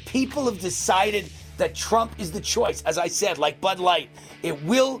because the people have decided that Trump is the choice. As I said, like Bud Light, it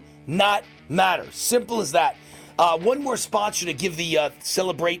will not matter. Simple as that. One more sponsor to give the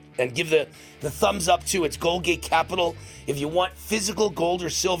celebrate and give the thumbs up to. It's Goldgate Capital. If you want physical gold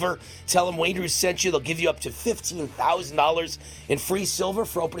or silver, tell them Wayne Root sent you. They'll give you up to $15,000 in free silver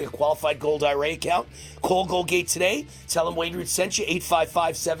for opening a qualified gold IRA account. Call Goldgate today. Tell them Wayne Root sent you.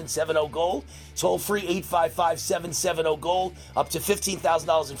 855-770-GOLD. Toll free 855-770-GOLD. Up to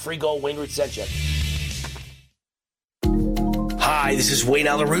 $15,000 in free gold. Wayne Root sent you. Hi, this is Wayne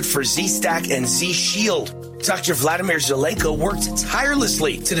Allyn Root for Z-Stack and Z-Shield. Dr. Vladimir Zelenko worked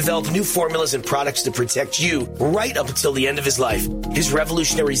tirelessly to develop new formulas and products to protect you right up until the end of his life. His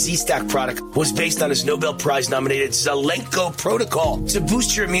revolutionary Z-Stack product was based on his Nobel Prize-nominated Zelenko protocol to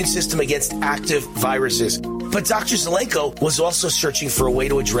boost your immune system against active viruses. But Dr. Zelenko was also searching for a way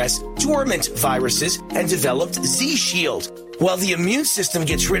to address dormant viruses and developed Z-Shield. While the immune system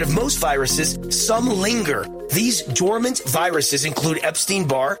gets rid of most viruses, some linger. These dormant viruses include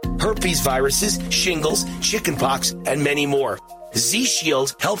Epstein-Barr, herpes viruses, shingles, chickenpox, and many more.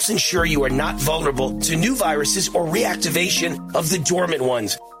 Z-Shield helps ensure you are not vulnerable to new viruses or reactivation of the dormant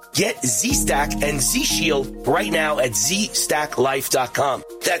ones. Get Z-Stack and Z-Shield right now at ZStackLife.com.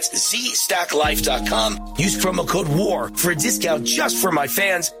 That's ZStackLife.com. Use promo code WAR for a discount just for my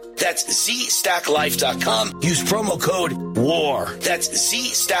fans. That's ZStackLife.com. Use promo code WAR. That's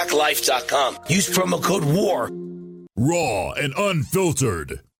ZStackLife.com. Use promo code WAR. Raw and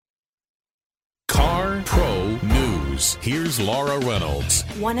unfiltered. Car Pro News. Here's Laura Reynolds.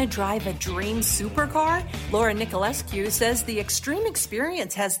 Want to drive a dream supercar? Laura Nicolescu says the extreme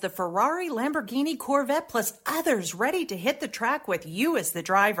experience has the Ferrari, Lamborghini, Corvette, plus others ready to hit the track with you as the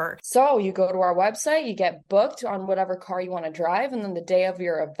driver. So you go to our website, you get booked on whatever car you want to drive, and then the day of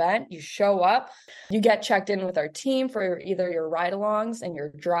your event, you show up, you get checked in with our team for either your ride-alongs and your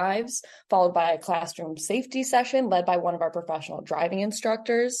drives, followed by a classroom safety session led by one of our professional driving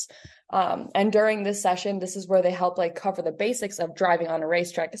instructors. And during this session, this is where they help cover the basics of driving on a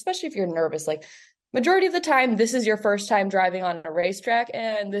racetrack, especially if you're nervous. Majority of the time, this is your first time driving on a racetrack,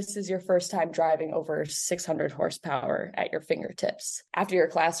 and this is your first time driving over 600 horsepower at your fingertips. After your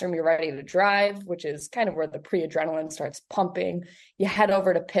classroom, you're ready to drive, which is kind of where the pre-adrenaline starts pumping. You head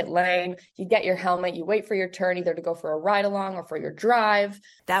over to pit lane, you get your helmet, you wait for your turn, either to go for a ride-along or for your drive.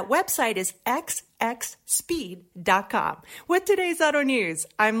 That website is xxspeed.com. With today's Auto News,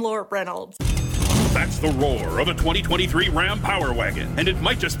 I'm Laura Reynolds. That's the roar of a 2023 Ram Power Wagon, and it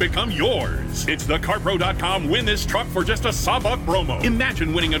might just become yours. It's the CarPro.com Win This Truck for just a $1 promo.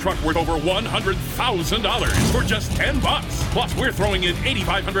 Imagine winning a truck worth over $100,000 for just $10. Plus, we're throwing in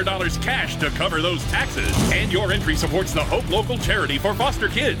 $8,500 cash to cover those taxes. And your entry supports the Hope Local Charity for foster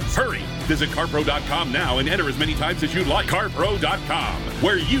kids. Hurry! Visit CarPro.com now and enter as many times as you'd like. CarPro.com,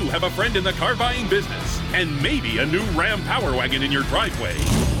 where you have a friend in the car buying business and maybe a new Ram Power Wagon in your driveway.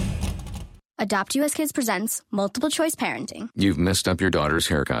 Adopt US Kids presents Multiple Choice Parenting. You've messed up your daughter's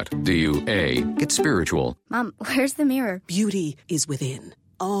haircut. Do you A, get spiritual? Mom, where's the mirror? Beauty is within.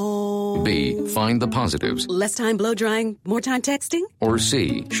 Oh. B, find the positives? Less time blow drying, more time texting? Or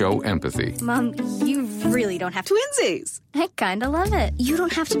C, show empathy? Mom, you really don't have to. Twinsies! I kinda love it. You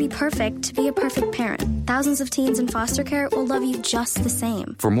don't have to be perfect to be a perfect parent. Thousands of teens in foster care will love you just the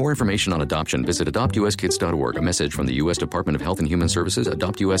same. For more information on adoption, visit adoptuskids.org. A message from the U.S. Department of Health and Human Services,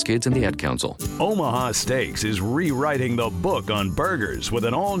 Adopt U.S. Kids, and the Ad Council. Omaha Steaks is rewriting the book on burgers with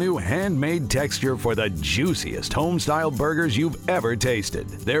an all-new handmade texture for the juiciest home-style burgers you've ever tasted.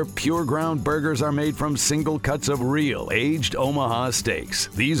 Their pure ground burgers are made from single cuts of real, aged Omaha steaks.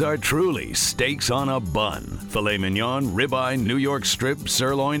 These are truly steaks on a bun. Filet mignon, ribeye, New York strip,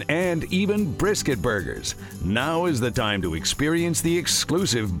 sirloin, and even brisket burgers. Now is the time to experience the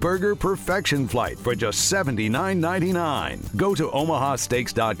exclusive Burger Perfection Flight for just $79.99. Go to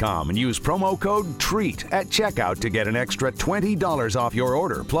omahasteaks.com and use promo code TREAT at checkout to get an extra $20 off your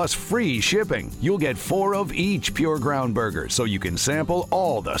order, plus free shipping. You'll get 4 of each pure ground burger, so you can sample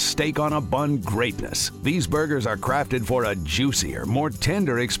all the steak on a bun greatness. These burgers are crafted for a juicier, more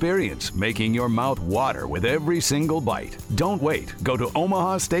tender experience, making your mouth water with every single bite. Don't wait. Go to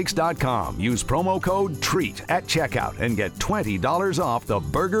omahasteaks.com. Use promo code TREAT at checkout and get $20 off the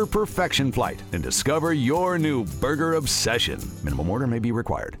Burger Perfection Flight and discover your new burger obsession. Minimum order may be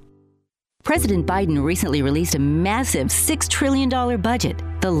required. President Biden recently released a massive $6 trillion budget,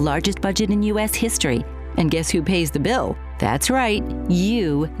 the largest budget in U.S. history. And guess who pays the bill? That's right,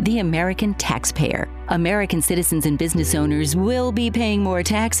 you, the American taxpayer. American citizens and business owners will be paying more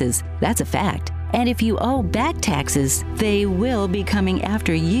taxes. That's a fact. And if you owe back taxes, they will be coming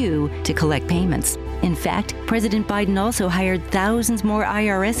after you to collect payments. In fact, President Biden also hired thousands more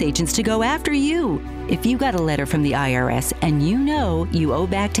IRS agents to go after you. If you got a letter from the IRS and you know you owe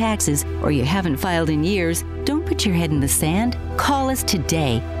back taxes or you haven't filed in years, don't put your head in the sand. Call us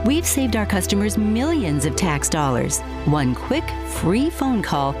today. We've saved our customers millions of tax dollars. One quick, free phone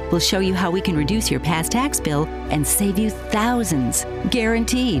call will show you how we can reduce your past tax bill and save you thousands.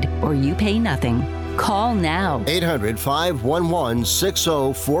 Guaranteed, or you pay nothing. Call now.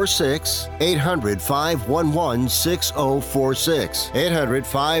 800-511-6046. 800-511-6046.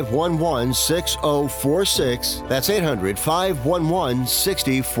 800-511-6046. That's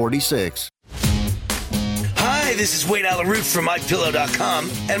 800-511-6046. Hi, this is Wayne Allyn Root from MyPillow.com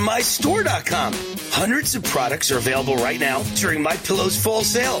and MyStore.com. Hundreds of products are available right now during MyPillow's fall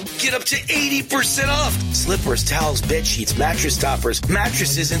sale. Get up to 80% off. Slippers, towels, bed sheets, mattress toppers,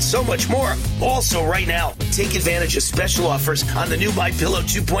 mattresses, and so much more. Also right now, take advantage of special offers on the new MyPillow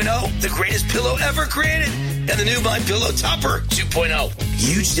 2.0, the greatest pillow ever created, and the new MyPillow Topper 2.0.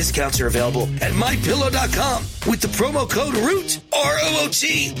 Huge discounts are available at MyPillow.com with the promo code ROOT,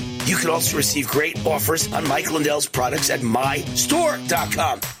 R-O-O-T. You can also receive great offers on Mike Lindell's products at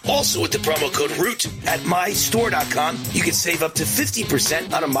MyStore.com. Also with the promo code ROOT at MyStore.com, you can save up to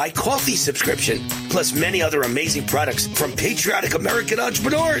 50% on a My Coffee subscription, plus many other amazing products from patriotic American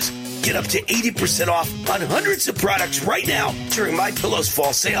entrepreneurs. Get up to 80% off on hundreds of products right now during MyPillow's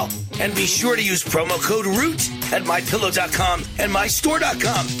fall sale. And be sure to use promo code ROOT at MyPillow.com and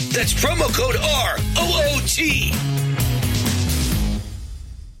MyStore.com. That's promo code ROOT.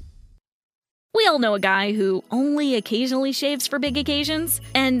 We all know a guy who only occasionally shaves for big occasions,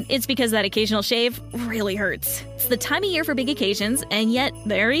 and it's because that occasional shave really hurts. It's the time of year for big occasions, and yet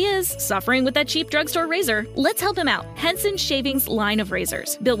there he is, suffering with that cheap drugstore razor. Let's help him out. Henson Shaving's line of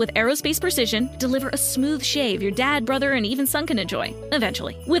razors, built with aerospace precision, deliver a smooth shave your dad, brother, and even son can enjoy,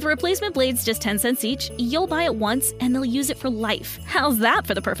 eventually. With replacement blades just 10 cents each, you'll buy it once, and they'll use it for life. How's that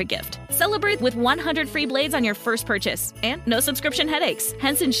for the perfect gift? Celebrate with 100 free blades on your first purchase, and no subscription headaches.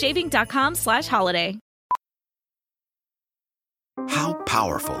 HensonShaving.com/holiday. How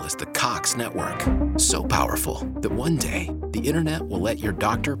powerful is the Cox Network. So powerful that one day, the internet will let your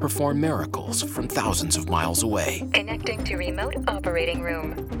doctor perform miracles from thousands of miles away. Connecting to remote operating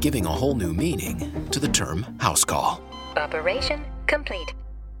room. Giving a whole new meaning to the term house call. Operation complete.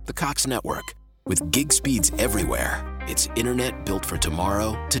 The Cox Network. With gig speeds everywhere, it's internet built for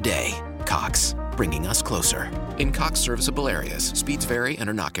tomorrow, today. Cox, bringing us closer. In Cox serviceable areas, speeds vary and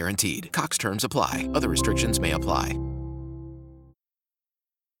are not guaranteed. Cox terms apply. Other restrictions may apply.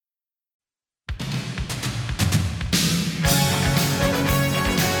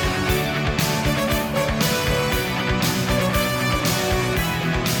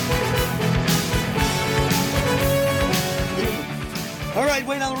 All right,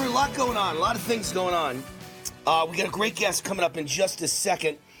 Wayne Allyn Root, a lot going on, a lot of things going on. We got a great guest coming up in just a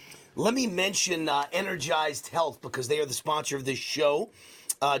second. Let me mention Energized Health because they are the sponsor of this show.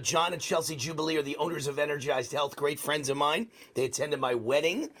 John and Chelsea Jubilee are the owners of Energized Health, great friends of mine. They attended my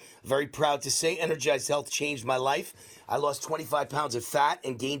wedding. Very proud to say Energized Health changed my life. I lost 25 pounds of fat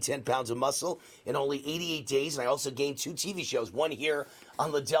and gained 10 pounds of muscle in only 88 days. And I also gained 2 TV shows, one here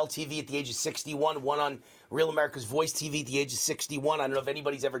on Liddell TV at the age of 61, one on Real America's Voice TV at the age of 61. I don't know if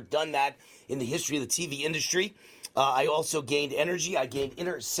anybody's ever done that in the history of the TV industry. I also gained energy. I gained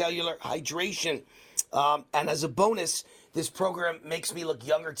intercellular hydration. And as a bonus, this program makes me look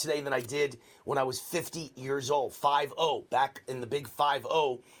younger today than I did when I was 50 years old. 5-0, back in the big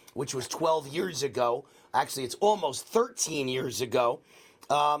 5-0, which was 12 years ago. Actually, it's almost 13 years ago.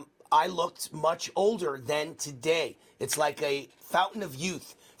 I looked much older than today. It's like a fountain of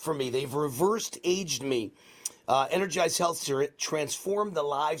youth for me. They've reversed aged me. Energized Health transformed the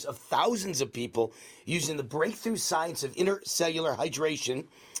lives of thousands of people using the breakthrough science of intercellular hydration.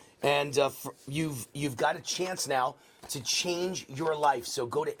 And you've got a chance now to change your life. So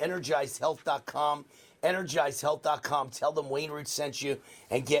go to energizedhealth.com, energizedhealth.com. Tell them Wayne Root sent you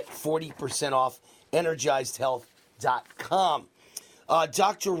and get 40% off energizedhealth.com.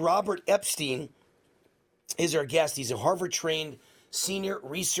 Dr. Robert Epstein is our guest. He's a Harvard-trained senior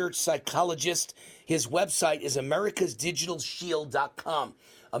research psychologist. His website is americasdigitalshield.com.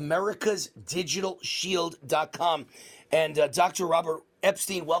 americasdigitalshield.com. And Dr. Robert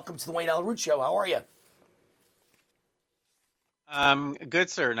Epstein, welcome to the Wayne Allyn Root Show. How are you? Good,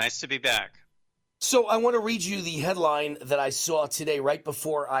 sir. Nice to be back. So I want to read you the headline that I saw today right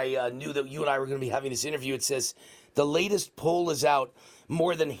before I knew that you and I were going to be having this interview. It says, the latest poll is out.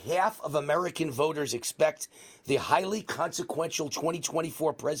 More than half of American voters expect the highly consequential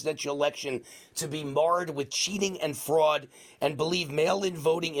 2024 presidential election to be marred with cheating and fraud and believe mail-in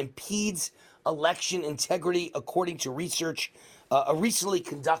voting impedes election integrity, according to research, a recently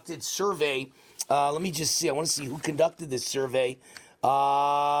conducted survey. Let me just see. I want to see who conducted this survey.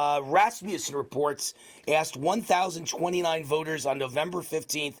 Rasmussen reports asked 1,029 voters on November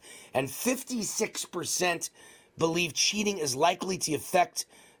 15th, and 56% believe cheating is likely to affect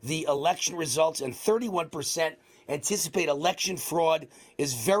the election results, and 31% anticipate election fraud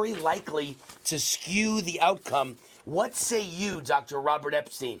is very likely to skew the outcome. What say you, Dr. Robert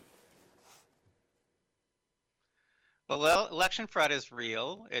Epstein? Well, election fraud is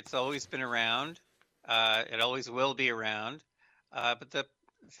real. It's always been around. It always will be around. But the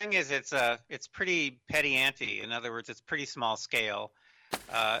thing is, it's pretty petty ante. In other words, it's pretty small scale.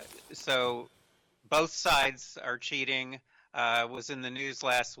 So both sides are cheating. Was in the news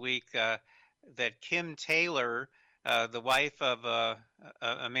last week that Kim Taylor, the wife of a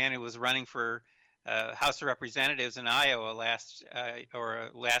man who was running for House of Representatives in Iowa last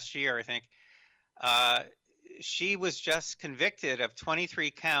year, I think, she was just convicted of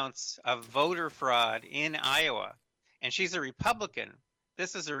 23 counts of voter fraud in Iowa, and she's a Republican.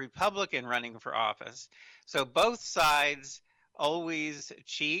 This is a Republican running for office. So both sides always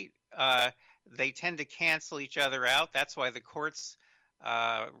cheat. They tend to cancel each other out. That's why the courts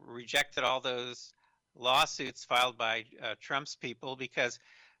rejected all those lawsuits filed by Trump's people, because,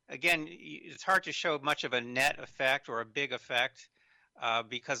 again, it's hard to show much of a net effect or a big effect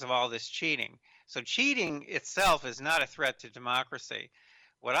because of all this cheating. So cheating itself is not a threat to democracy.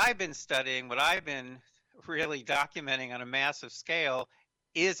 What I've been studying, what I've been really documenting on a massive scale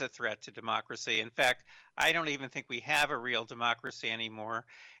is a threat to democracy. In fact, I don't even think we have a real democracy anymore.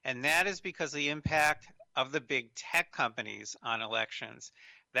 And that is because of the impact of the big tech companies on elections.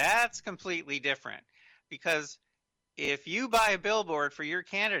 That's completely different. Because if you buy a billboard for your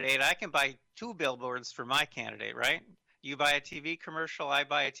candidate, I can buy 2 billboards for my candidate, right? You buy a TV commercial, I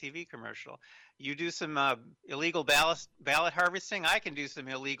buy a TV commercial. You do some illegal ballot harvesting, I can do some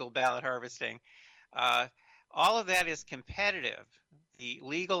illegal ballot harvesting. All of that is competitive, the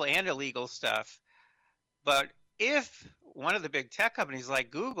legal and illegal stuff. But if one of the big tech companies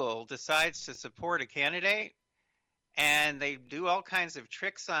like Google decides to support a candidate, and they do all kinds of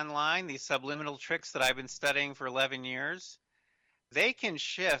tricks online, these subliminal tricks that I've been studying for 11 years, they can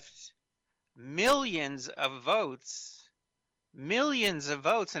shift millions of votes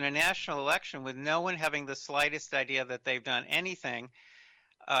in a national election with no one having the slightest idea that they've done anything.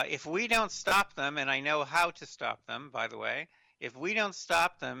 If we don't stop them, and I know how to stop them, by the way, if we don't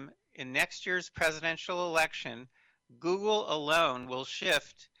stop them in next year's presidential election, Google alone will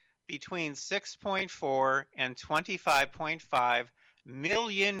shift between 6.4 and 25.5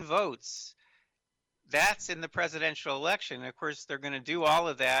 million votes. That's in the presidential election. Of course, they're going to do all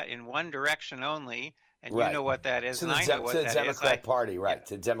of that in one direction only, and you know what that is, to and I know what that is. To the Democrat Party, right,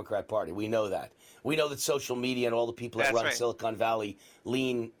 to the Democrat Party. We know that. We know that social media and all the people that run Silicon Valley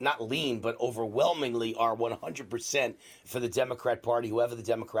but overwhelmingly are 100% for the Democrat Party, whoever the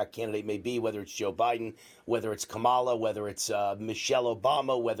Democrat candidate may be, whether it's Joe Biden, whether it's Kamala, whether it's Michelle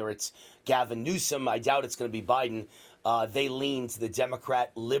Obama, whether it's Gavin Newsom. I doubt it's going to be Biden. They lean to the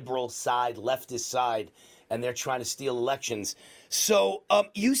Democrat liberal side, leftist side, and they're trying to steal elections. So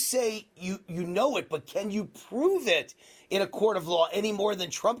you say you know it, but can you prove it in a court of law any more than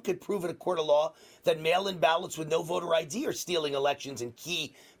Trump could prove in a court of law that mail-in ballots with no voter ID are stealing elections in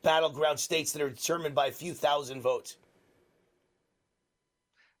key battleground states that are determined by a few thousand votes?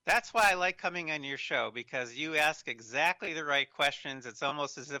 That's why I like coming on your show, because you ask exactly the right questions. It's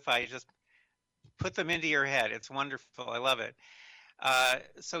almost as if I just put them into your head. It's wonderful. I love it.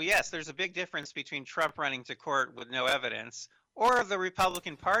 So yes, there's a big difference between Trump running to court with no evidence or the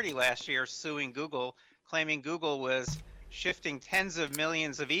Republican Party last year suing Google, claiming Google was shifting tens of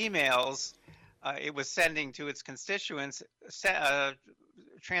millions of emails it was sending to its constituents,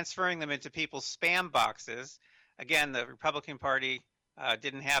 transferring them into people's spam boxes. Again, the Republican Party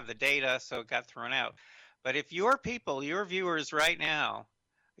didn't have the data, so it got thrown out. But if your people, your viewers right now,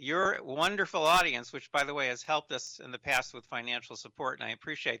 your wonderful audience, which, by the way, has helped us in the past with financial support, and I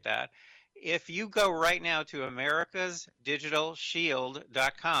appreciate that, if you go right now to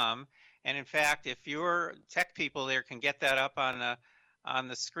americasdigitalshield.com, and in fact, if your tech people there can get that up on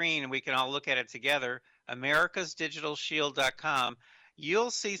the screen and we can all look at it together, americasdigitalshield.com,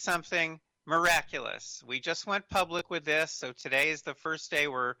 you'll see something miraculous. We just went public with this, so today is the first day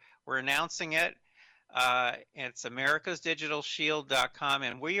we're announcing it. It's americasdigitalshield.com,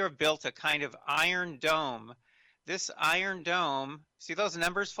 and we have built a kind of iron dome. This iron dome, see those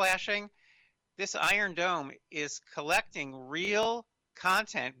numbers flashing? This iron dome is collecting real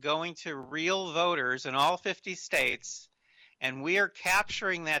content going to real voters in all 50 states, and we are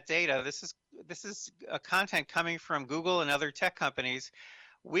capturing that data. This is content coming from Google and other tech companies.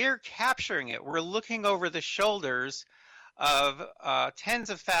 We're capturing it. We're looking over the shoulders of tens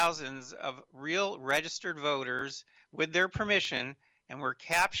of thousands of real registered voters with their permission, and we're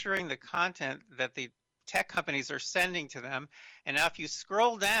capturing the content that the tech companies are sending to them. And now if you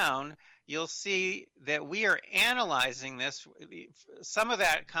scroll down, you'll see that we are analyzing this. Some of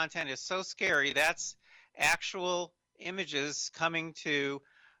that content is so scary. That's actual images coming to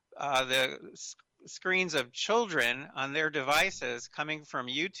the screens of children on their devices coming from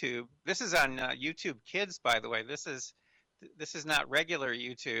YouTube. This is on YouTube Kids, by the way. This is not regular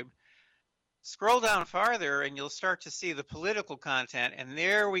YouTube. Scroll down farther and you'll start to see the political content, and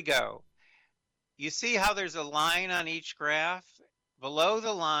there we go. You see how there's a line on each graph? Below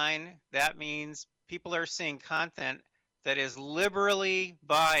the line, that means people are seeing content that is liberally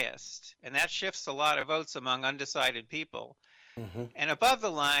biased, and that shifts a lot of votes among undecided people. Mm-hmm. And above the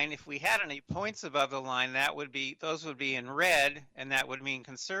line, if we had any points above the line, those would be in red, and that would mean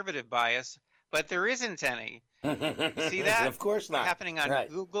conservative bias, but there isn't any. You see that? Of course not. Happening on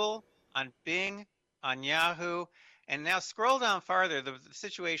Google, on Bing, on Yahoo. And now scroll down farther. The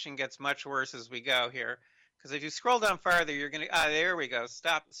situation gets much worse as we go here. Because if you scroll down farther, you're going to, there we go.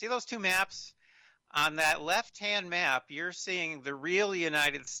 Stop. See those two maps? On that left-hand map, you're seeing the real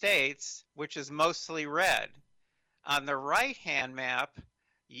United States, which is mostly red. On the right-hand map,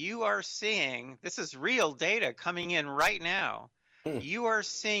 you are seeing, this is real data coming in right now. You are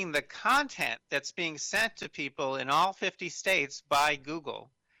seeing the content that's being sent to people in all 50 states by Google.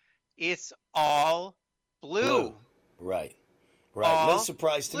 It's all blue. Right. No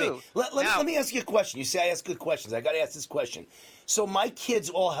surprise to me. Let me ask you a question. You say I ask good questions. I got to ask this question. So my kids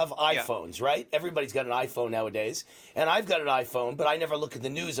all have iPhones, right? Everybody's got an iPhone nowadays. And I've got an iPhone, but I never look at the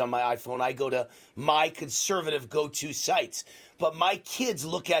news on my iPhone. I go to my conservative go-to sites. But my kids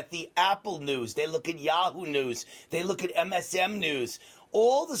look at the Apple News. They look at Yahoo News. They look at MSM News.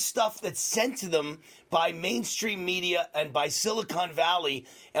 all the stuff that's sent to them by mainstream media and by Silicon Valley.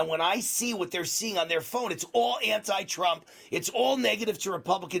 And when I see what they're seeing on their phone, it's all anti-Trump. It's all negative to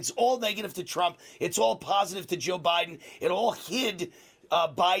Republicans, all negative to Trump. It's all positive to Joe Biden. It all hid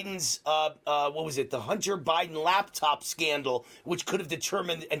Biden's, the Hunter Biden laptop scandal, which could have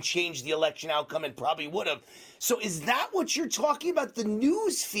determined and changed the election outcome and probably would have. So is that what you're talking about? The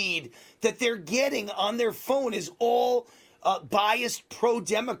news feed that they're getting on their phone is all biased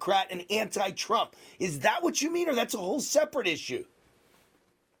pro-Democrat and anti-Trump. Is that what you mean, or that's a whole separate issue?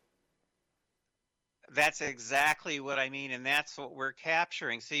 That's exactly what I mean, and that's what we're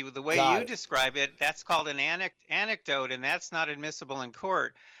capturing. See, the way you describe it, that's called an anecdote, and that's not admissible in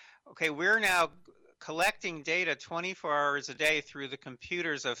court. Okay, we're now collecting data 24 hours a day through the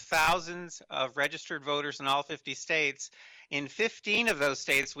computers of thousands of registered voters in all 50 states. In 15 of those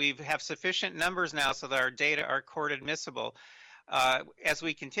states, we have sufficient numbers now so that our data are court admissible. As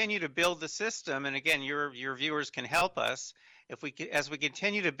we continue to build the system, and again, your viewers can help us, as we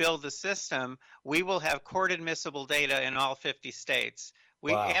continue to build the system, we will have court admissible data in all 50 states.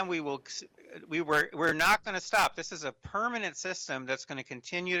 We're not going to stop. This is a permanent system that's going to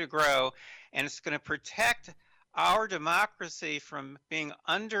continue to grow, and it's going to protect our democracy from being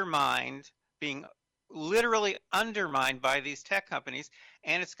undermined, being literally undermined by these tech companies,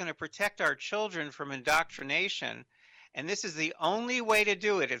 and it's going to protect our children from indoctrination. And this is the only way to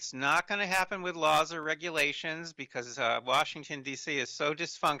do it. It's not going to happen with laws or regulations because Washington, D.C. is so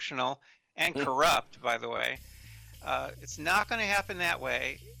dysfunctional and corrupt, by the way. It's not going to happen that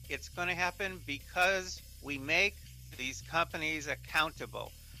way. It's going to happen because we make these companies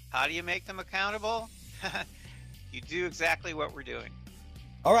accountable. How do you make them accountable? You do exactly what we're doing.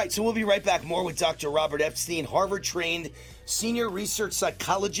 All right, so we'll be right back. More with Dr. Robert Epstein, Harvard-trained senior research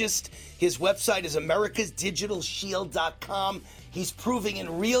psychologist. His website is americasdigitalshield.com. He's proving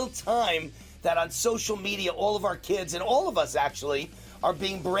in real time that on social media, all of our kids, and all of us actually, are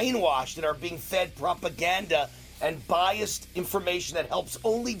being brainwashed and are being fed propaganda and biased information that helps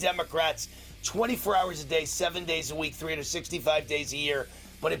only Democrats 24 hours a day, 7 days a week, 365 days a year,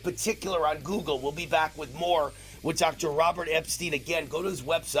 but in particular on Google. We'll be back with more with Dr. Robert Epstein. Again, go to his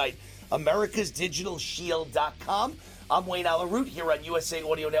website, americasdigitalshield.com. I'm Wayne Allyn Root here on USA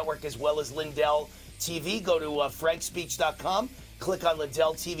Audio Network as well as Lindell TV. Go to frankspeech.com, click on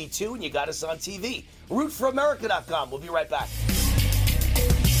Lindell TV 2, and you got us on TV. RootForAmerica.com. We'll be right back.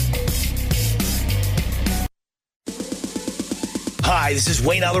 Hi, this is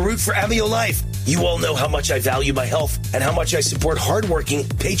Wayne Allyn Root for Amio Life. You all know how much I value my health and how much I support hardworking,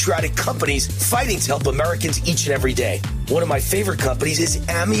 patriotic companies fighting to help Americans each and every day. One of my favorite companies is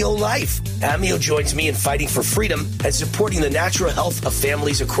Amio Life. Amio joins me in fighting for freedom and supporting the natural health of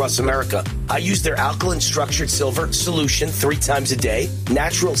families across America. I use their alkaline structured silver solution 3 times a day,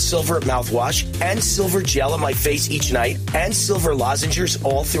 natural silver mouthwash, and silver gel on my face each night, and silver lozenges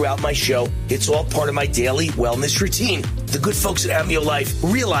all throughout my show. It's all part of my daily wellness routine. The good folks at Amio Life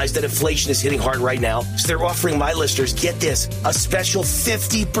realize that inflation is hitting hard right now, so they're offering my listeners, get this, a special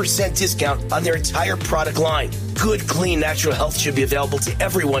 50% discount on their entire product line. Good, clean, natural health should be available to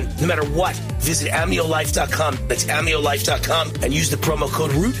everyone, no matter what. Visit AmioLife.com. That's AmioLife.com and use the promo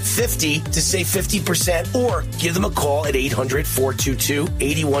code ROOT50 to save 50%, or give them a call at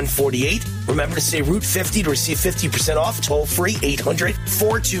 800-422-8148. Remember to say ROOT50 to receive 50% off. Toll free,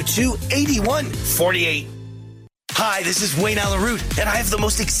 800-422-8148. Hi, this is Wayne Allyn Root, and I have the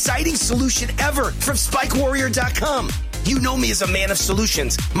most exciting solution ever from SpikeWarrior.com. You know me as a man of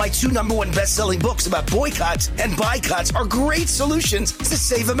solutions. My 2 #1 best-selling books about boycotts and boycotts are great solutions to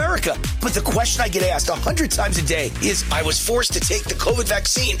save America. But the question I get asked 100 times a day is, I was forced to take the COVID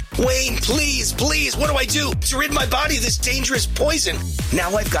vaccine. Wayne, please, what do I do to rid my body of this dangerous poison?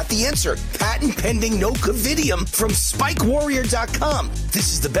 Now I've got the answer. Patent-pending no-covidium from SpikeWarrior.com.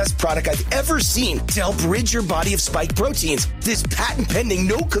 This is the best product I've ever seen to help rid your body of spike proteins. This patent-pending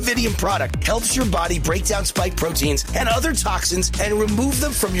no-covidium product helps your body break down spike proteins and other toxins and remove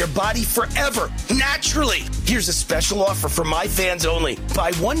them from your body forever, naturally. Here's a special offer for my fans only.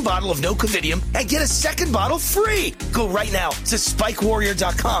 Buy 1 bottle of no-covidium and get a 2nd bottle free. Go right now to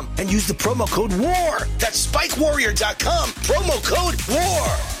SpikeWarrior.com and use the promo code WAR. That's SpikeWarrior.com, promo code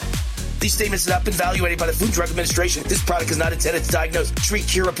WAR. These statements have not been evaluated by the Food and Drug Administration. This product is not intended to diagnose, treat,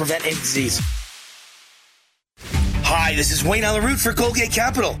 cure, or prevent any disease. Hi, this is Wayne Allyn Root for Colgate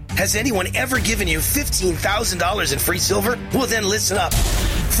Capital. Has anyone ever given you $15,000 in free silver? Well, then listen up.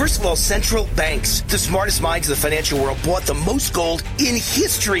 First of all, central banks, the smartest minds of the financial world, bought the most gold in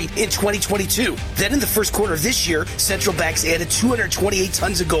history in 2022. Then in the first quarter of this year, central banks added 228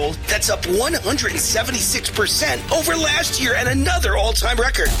 tons of gold. That's up 176% over last year and another all-time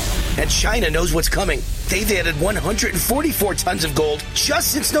record. And China knows what's coming. They've added 144 tons of gold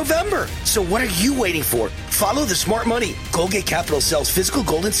just since November. So what are you waiting for? Follow the smart money. Goldgate Capital sells physical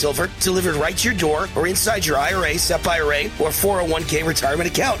gold and silver delivered right to your door or inside your IRA, SEP IRA, or 401k retirement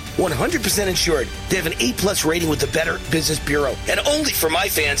account. 100% insured. They have an A+ rating with the Better Business Bureau. And only for my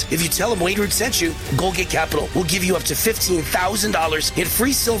fans, if you tell them Wayne Root sent you, Goldgate Capital will give you up to $15,000 in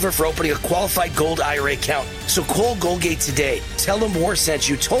free silver for opening a qualified gold IRA account. So call Goldgate today. Tell them Moore sent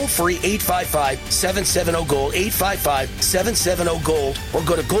you. Toll free 855-770-GOLD, 855-770-GOLD, or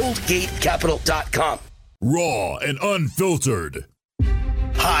go to goldgatecapital.com. Raw and unfiltered.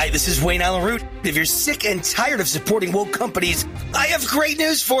 Hi, this is Wayne Allyn Root. If you're sick and tired of supporting woke companies, I have great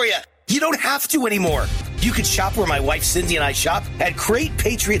news for you. You don't have to anymore. You can shop where my wife Cindy and I shop at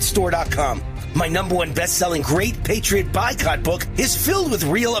GreatPatriotStore.com. My #1 best-selling Great Patriot Boycott book is filled with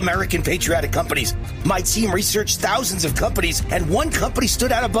real American patriotic companies. My team researched thousands of companies, and one company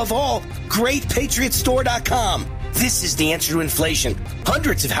stood out above all, GreatPatriotStore.com. This is the answer to inflation.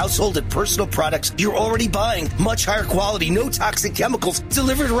 Hundreds of household and personal products you're already buying. Much higher quality, no toxic chemicals,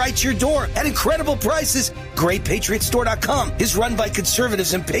 delivered right to your door at incredible prices. GreatPatriotStore.com is run by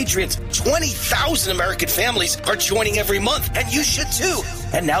conservatives and patriots. 20,000 American families are joining every month, and you should too.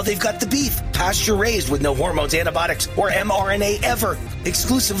 And now they've got the beef, pasture-raised with no hormones, antibiotics, or mRNA ever.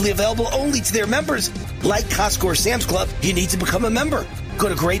 Exclusively available only to their members. Like Costco or Sam's Club, you need to become a member. Go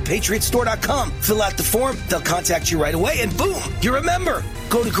to GreatPatriotStore.com, fill out the form, they'll contact you right away, and boom, you're a member.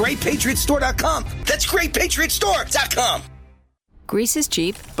 Go to GreatPatriotStore.com. That's GreatPatriotStore.com. Greece is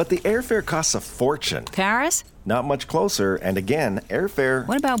cheap. But the airfare costs a fortune. Paris? Not much closer, and again, airfare...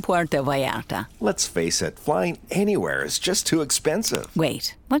 What about Puerto Vallarta? Let's face it, flying anywhere is just too expensive.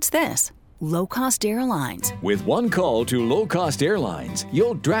 Wait, what's this? Low-cost airlines. With one call to low-cost airlines,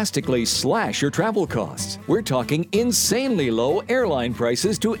 you'll drastically slash your travel costs. We're talking insanely low airline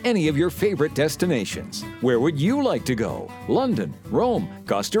prices to any of your favorite destinations. Where would you like to go? London, Rome,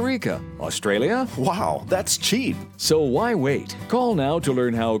 Costa Rica, Australia? Wow, that's cheap. So why wait? Call now to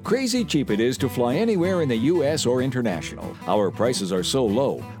learn how crazy cheap it is to fly anywhere in the U.S. or international. Our prices are so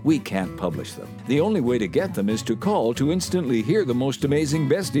low, we can't publish them. The only way to get them is to call to instantly hear the most amazing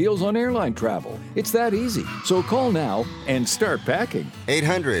best deals on airline travel. It's that easy. So call now and start packing.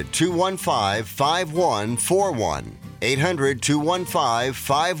 800-215-5141.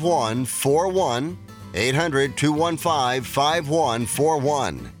 800-215-5141.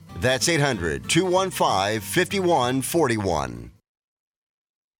 800-215-5141. That's 800-215-5141.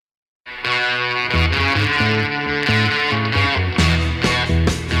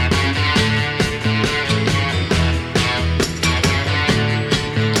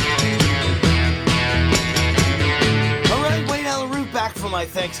 My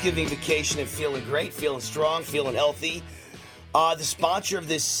Thanksgiving vacation and feeling great, feeling strong, feeling healthy. The sponsor of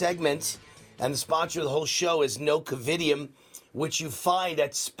this segment and the sponsor of the whole show is No Covidium, which you find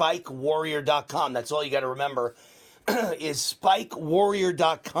at SpikeWarrior.com. That's all you got to remember is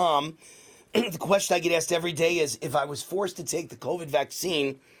SpikeWarrior.com. The question I get asked every day is, if I was forced to take the COVID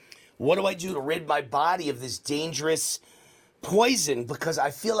vaccine, what do I do to rid my body of this dangerous poison? Because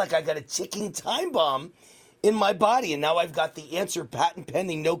I feel like I got a ticking time bomb in my body, and now I've got the answer, patent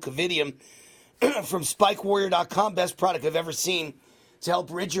pending No Covidium from SpikeWarrior.com, best product I've ever seen to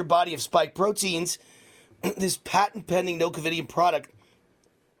help rid your body of spike proteins. This patent pending No Covidium product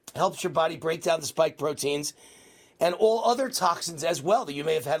helps your body break down the spike proteins and all other toxins as well that you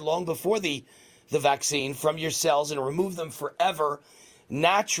may have had long before the vaccine from your cells and remove them forever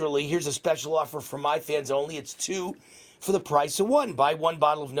naturally. Here's a special offer for my fans only. It's 2 for the price of 1. Buy 1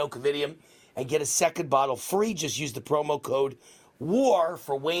 bottle of No Covidium and get a second bottle free. Just use the promo code WAR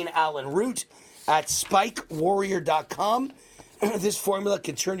for Wayne Allyn Root at SpikeWarrior.com. This formula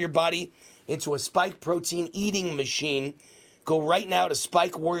can turn your body into a spike protein eating machine. Go right now to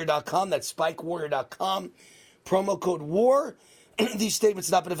SpikeWarrior.com. That's SpikeWarrior.com. Promo code WAR. These statements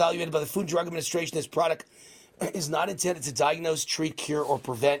have not been evaluated by the Food and Drug Administration. This product is not intended to diagnose, treat, cure, or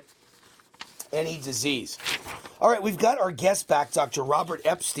prevent any disease. All right, we've got our guest back, Dr. Robert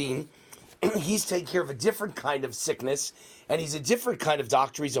Epstein. He's taking care of a different kind of sickness, and he's a different kind of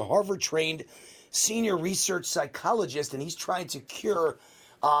doctor. He's a Harvard-trained senior research psychologist, and he's trying to cure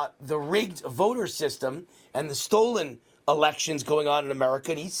the rigged voter system and the stolen elections going on in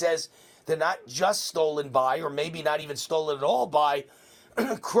America. And he says they're not just stolen by, or maybe not even stolen at all by,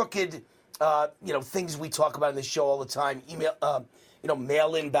 crooked, things we talk about in this show all the time,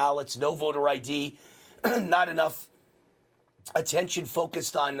 mail-in ballots, no voter ID, not enough attention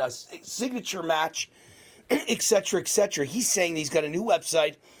focused on a signature match, et cetera, et cetera. He's saying he's got a new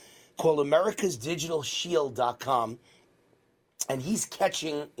website called americasdigitalshield.com, and he's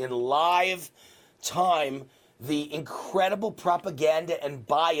catching in live time the incredible propaganda and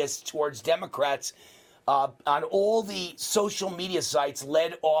bias towards Democrats on all the social media sites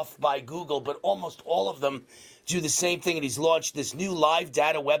led off by Google, but almost all of them do the same thing. And he's launched this new live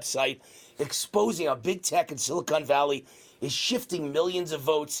data website exposing how big tech in Silicon Valley is shifting millions of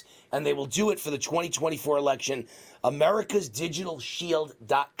votes, and they will do it for the 2024 election.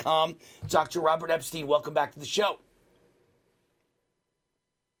 americasdigitalshield.com. Dr. Robert Epstein, welcome back to the show.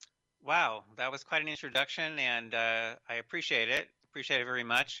 Wow, that was quite an introduction, and I appreciate it. Appreciate it very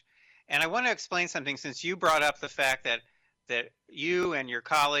much. And I want to explain something, since you brought up the fact that you and your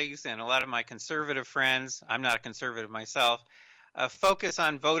colleagues and a lot of my conservative friends, I'm not a conservative myself, focus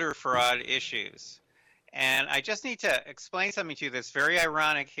on voter fraud issues. And I just need to explain something to you that's very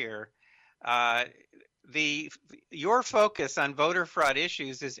ironic here. Your focus on voter fraud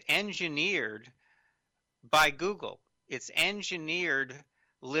issues is engineered by Google. It's engineered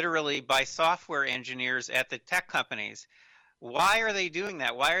literally by software engineers at the tech companies. Why are they doing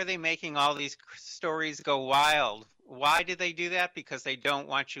that? Why are they making all these stories go wild? Why do they do that? Because they don't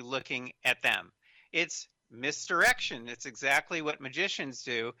want you looking at them. It's misdirection. It's exactly what magicians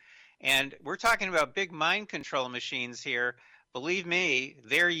do. And we're talking about big mind control machines here. Believe me,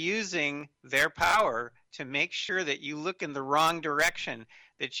 they're using their power to make sure that you look in the wrong direction,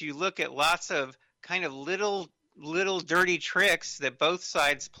 that you look at lots of kind of little dirty tricks that both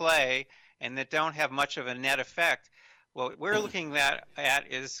sides play and that don't have much of a net effect. What we're looking at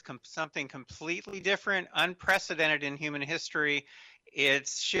is something completely different, unprecedented in human history.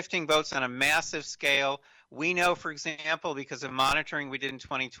 It's shifting votes on a massive scale. We know, for example, because of monitoring we did in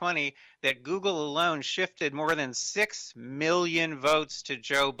 2020, that Google alone shifted more than 6 million votes to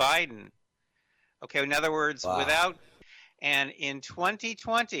Joe Biden. Okay, in other words, and in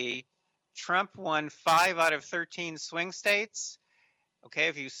 2020, Trump won 5 out of 13 swing states. Okay,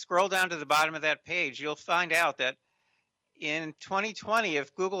 if you scroll down to the bottom of that page, you'll find out that in 2020,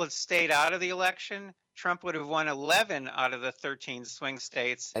 if Google had stayed out of the election, Trump would have won 11 out of the 13 swing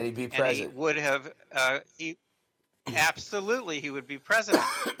states. And he'd be president. And he would have, absolutely, he would be president.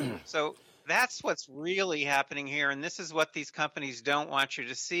 So that's what's really happening here. And this is what these companies don't want you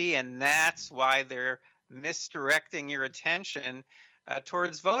to see. And that's why they're misdirecting your attention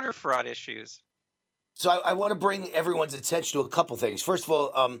towards voter fraud issues. So I want to bring everyone's attention to a couple things. First of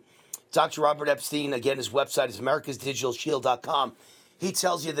all, Dr. Robert Epstein, again, his website is americasdigitalshield.com. He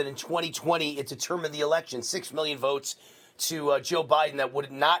tells you that in 2020, it determined the election, 6 million votes to Joe Biden that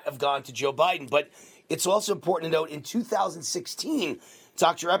would not have gone to Joe Biden. But it's also important to note, in 2016,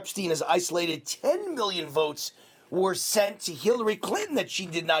 Dr. Epstein has isolated 10 million votes were sent to Hillary Clinton that she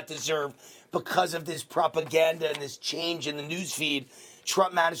did not deserve because of this propaganda and this change in the newsfeed.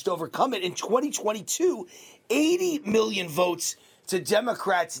 Trump managed to overcome it. In 2022, 80 million votes to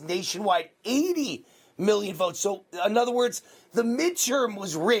Democrats nationwide, 80 million votes. So, in other words, the midterm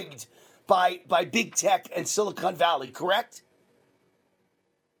was rigged by big tech and Silicon Valley, correct?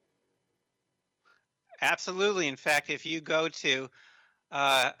 Absolutely. In fact, if you go to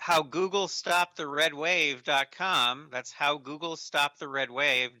howgooglestoppedtheredwave.com, that's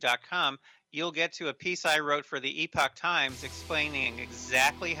howgooglestoppedtheredwave.com, you'll get to a piece I wrote for the Epoch Times explaining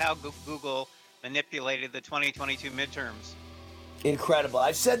exactly how Google manipulated the 2022 midterms. Incredible.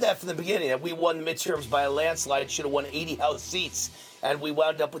 I've said that from the beginning, that we won the midterms by a landslide, should have won 80 House seats, and we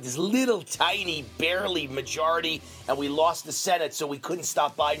wound up with this little tiny, barely majority, and we lost the Senate, so we couldn't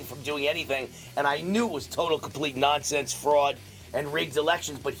stop Biden from doing anything. And I knew it was total, complete nonsense, fraud, and rigged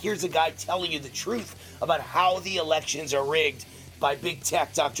elections. But here's a guy telling you the truth about how the elections are rigged by big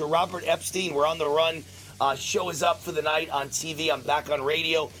tech. Dr. Robert Epstein, we're on the run. Show is up for the night on TV. I'm back on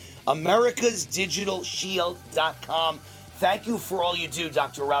radio. americasdigitalshield.com. Thank you for all you do,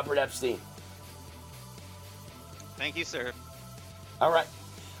 Dr. Robert Epstein. Thank you, sir. All right.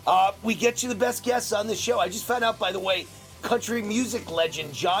 We get you the best guests on the show. I just found out, by the way, country music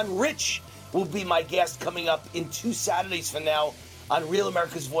legend John Rich will be my guest coming up in 2 Saturdays from now on Real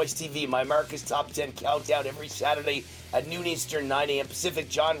America's Voice TV, my America's Top 10 Countdown every Saturday at noon Eastern, 9 a.m. Pacific.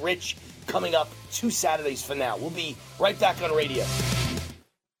 John Rich coming up 2 Saturdays from now. We'll be right back on radio.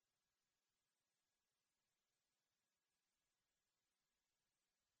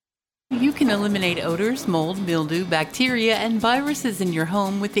 You can eliminate odors, mold, mildew, bacteria, and viruses in your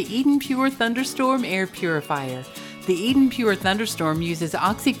home with the Eden Pure Thunderstorm Air Purifier. The The Eden Pure Thunderstorm uses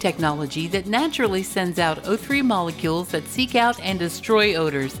oxy technology that naturally sends out O3 molecules that seek out and destroy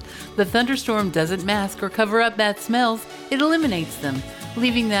odors. The Thunderstorm doesn't mask or cover up bad smells, it eliminates them,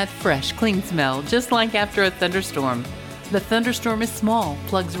 leaving that fresh, clean smell, just like after a thunderstorm. The Thunderstorm is small,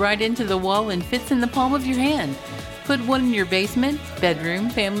 plugs right into the wall, and fits in the palm of your hand. Put one in your basement, bedroom,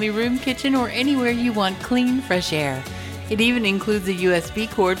 family room, kitchen, or anywhere you want clean, fresh air. It even includes a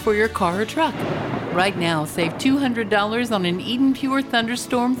USB cord for your car or truck. Right now, save $200 on an Eden Pure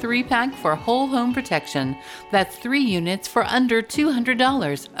Thunderstorm 3-pack for whole home protection. That's 3 units for under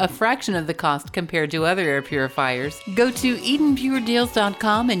 $200, a fraction of the cost compared to other air purifiers. Go to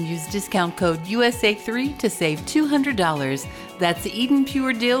EdenPureDeals.com and use discount code USA3 to save $200. That's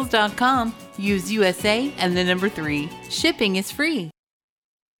EdenPureDeals.com. Use USA and the number 3. Shipping is free.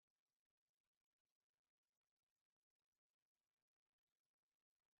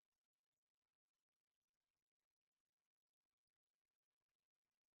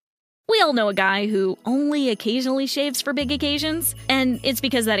 We all know a guy who only occasionally shaves for big occasions, and it's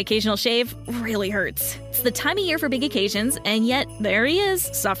because that occasional shave really hurts. It's the time of year for big occasions, and yet there he is,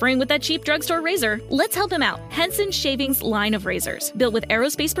 suffering with that cheap drugstore razor. Let's help him out. Henson Shaving's line of razors, built with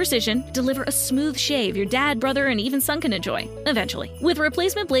aerospace precision, deliver a smooth shave your dad, brother, and even son can enjoy, eventually. With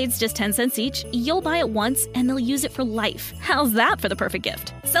replacement blades just 10 cents each, you'll buy it once, and they'll use it for life. How's that for the perfect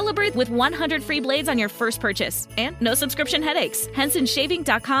gift? Celebrate with 100 free blades on your first purchase, and no subscription headaches.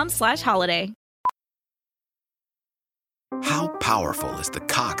 HensonShaving.com/holiday. How powerful is the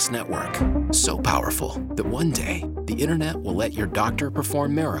Cox network? So powerful that one day the internet will let your doctor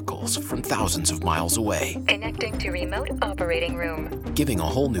perform miracles from thousands of miles away. Connecting to remote operating room. Giving a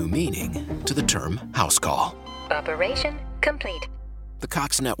whole new meaning to the term house call. Operation complete. The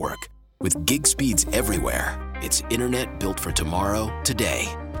Cox network. With gig speeds everywhere. It's internet built for tomorrow, today.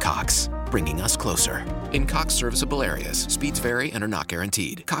 Cox, bringing us closer. In Cox serviceable areas, speeds vary and are not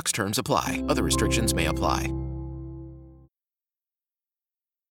guaranteed. Cox terms apply. Other restrictions may apply.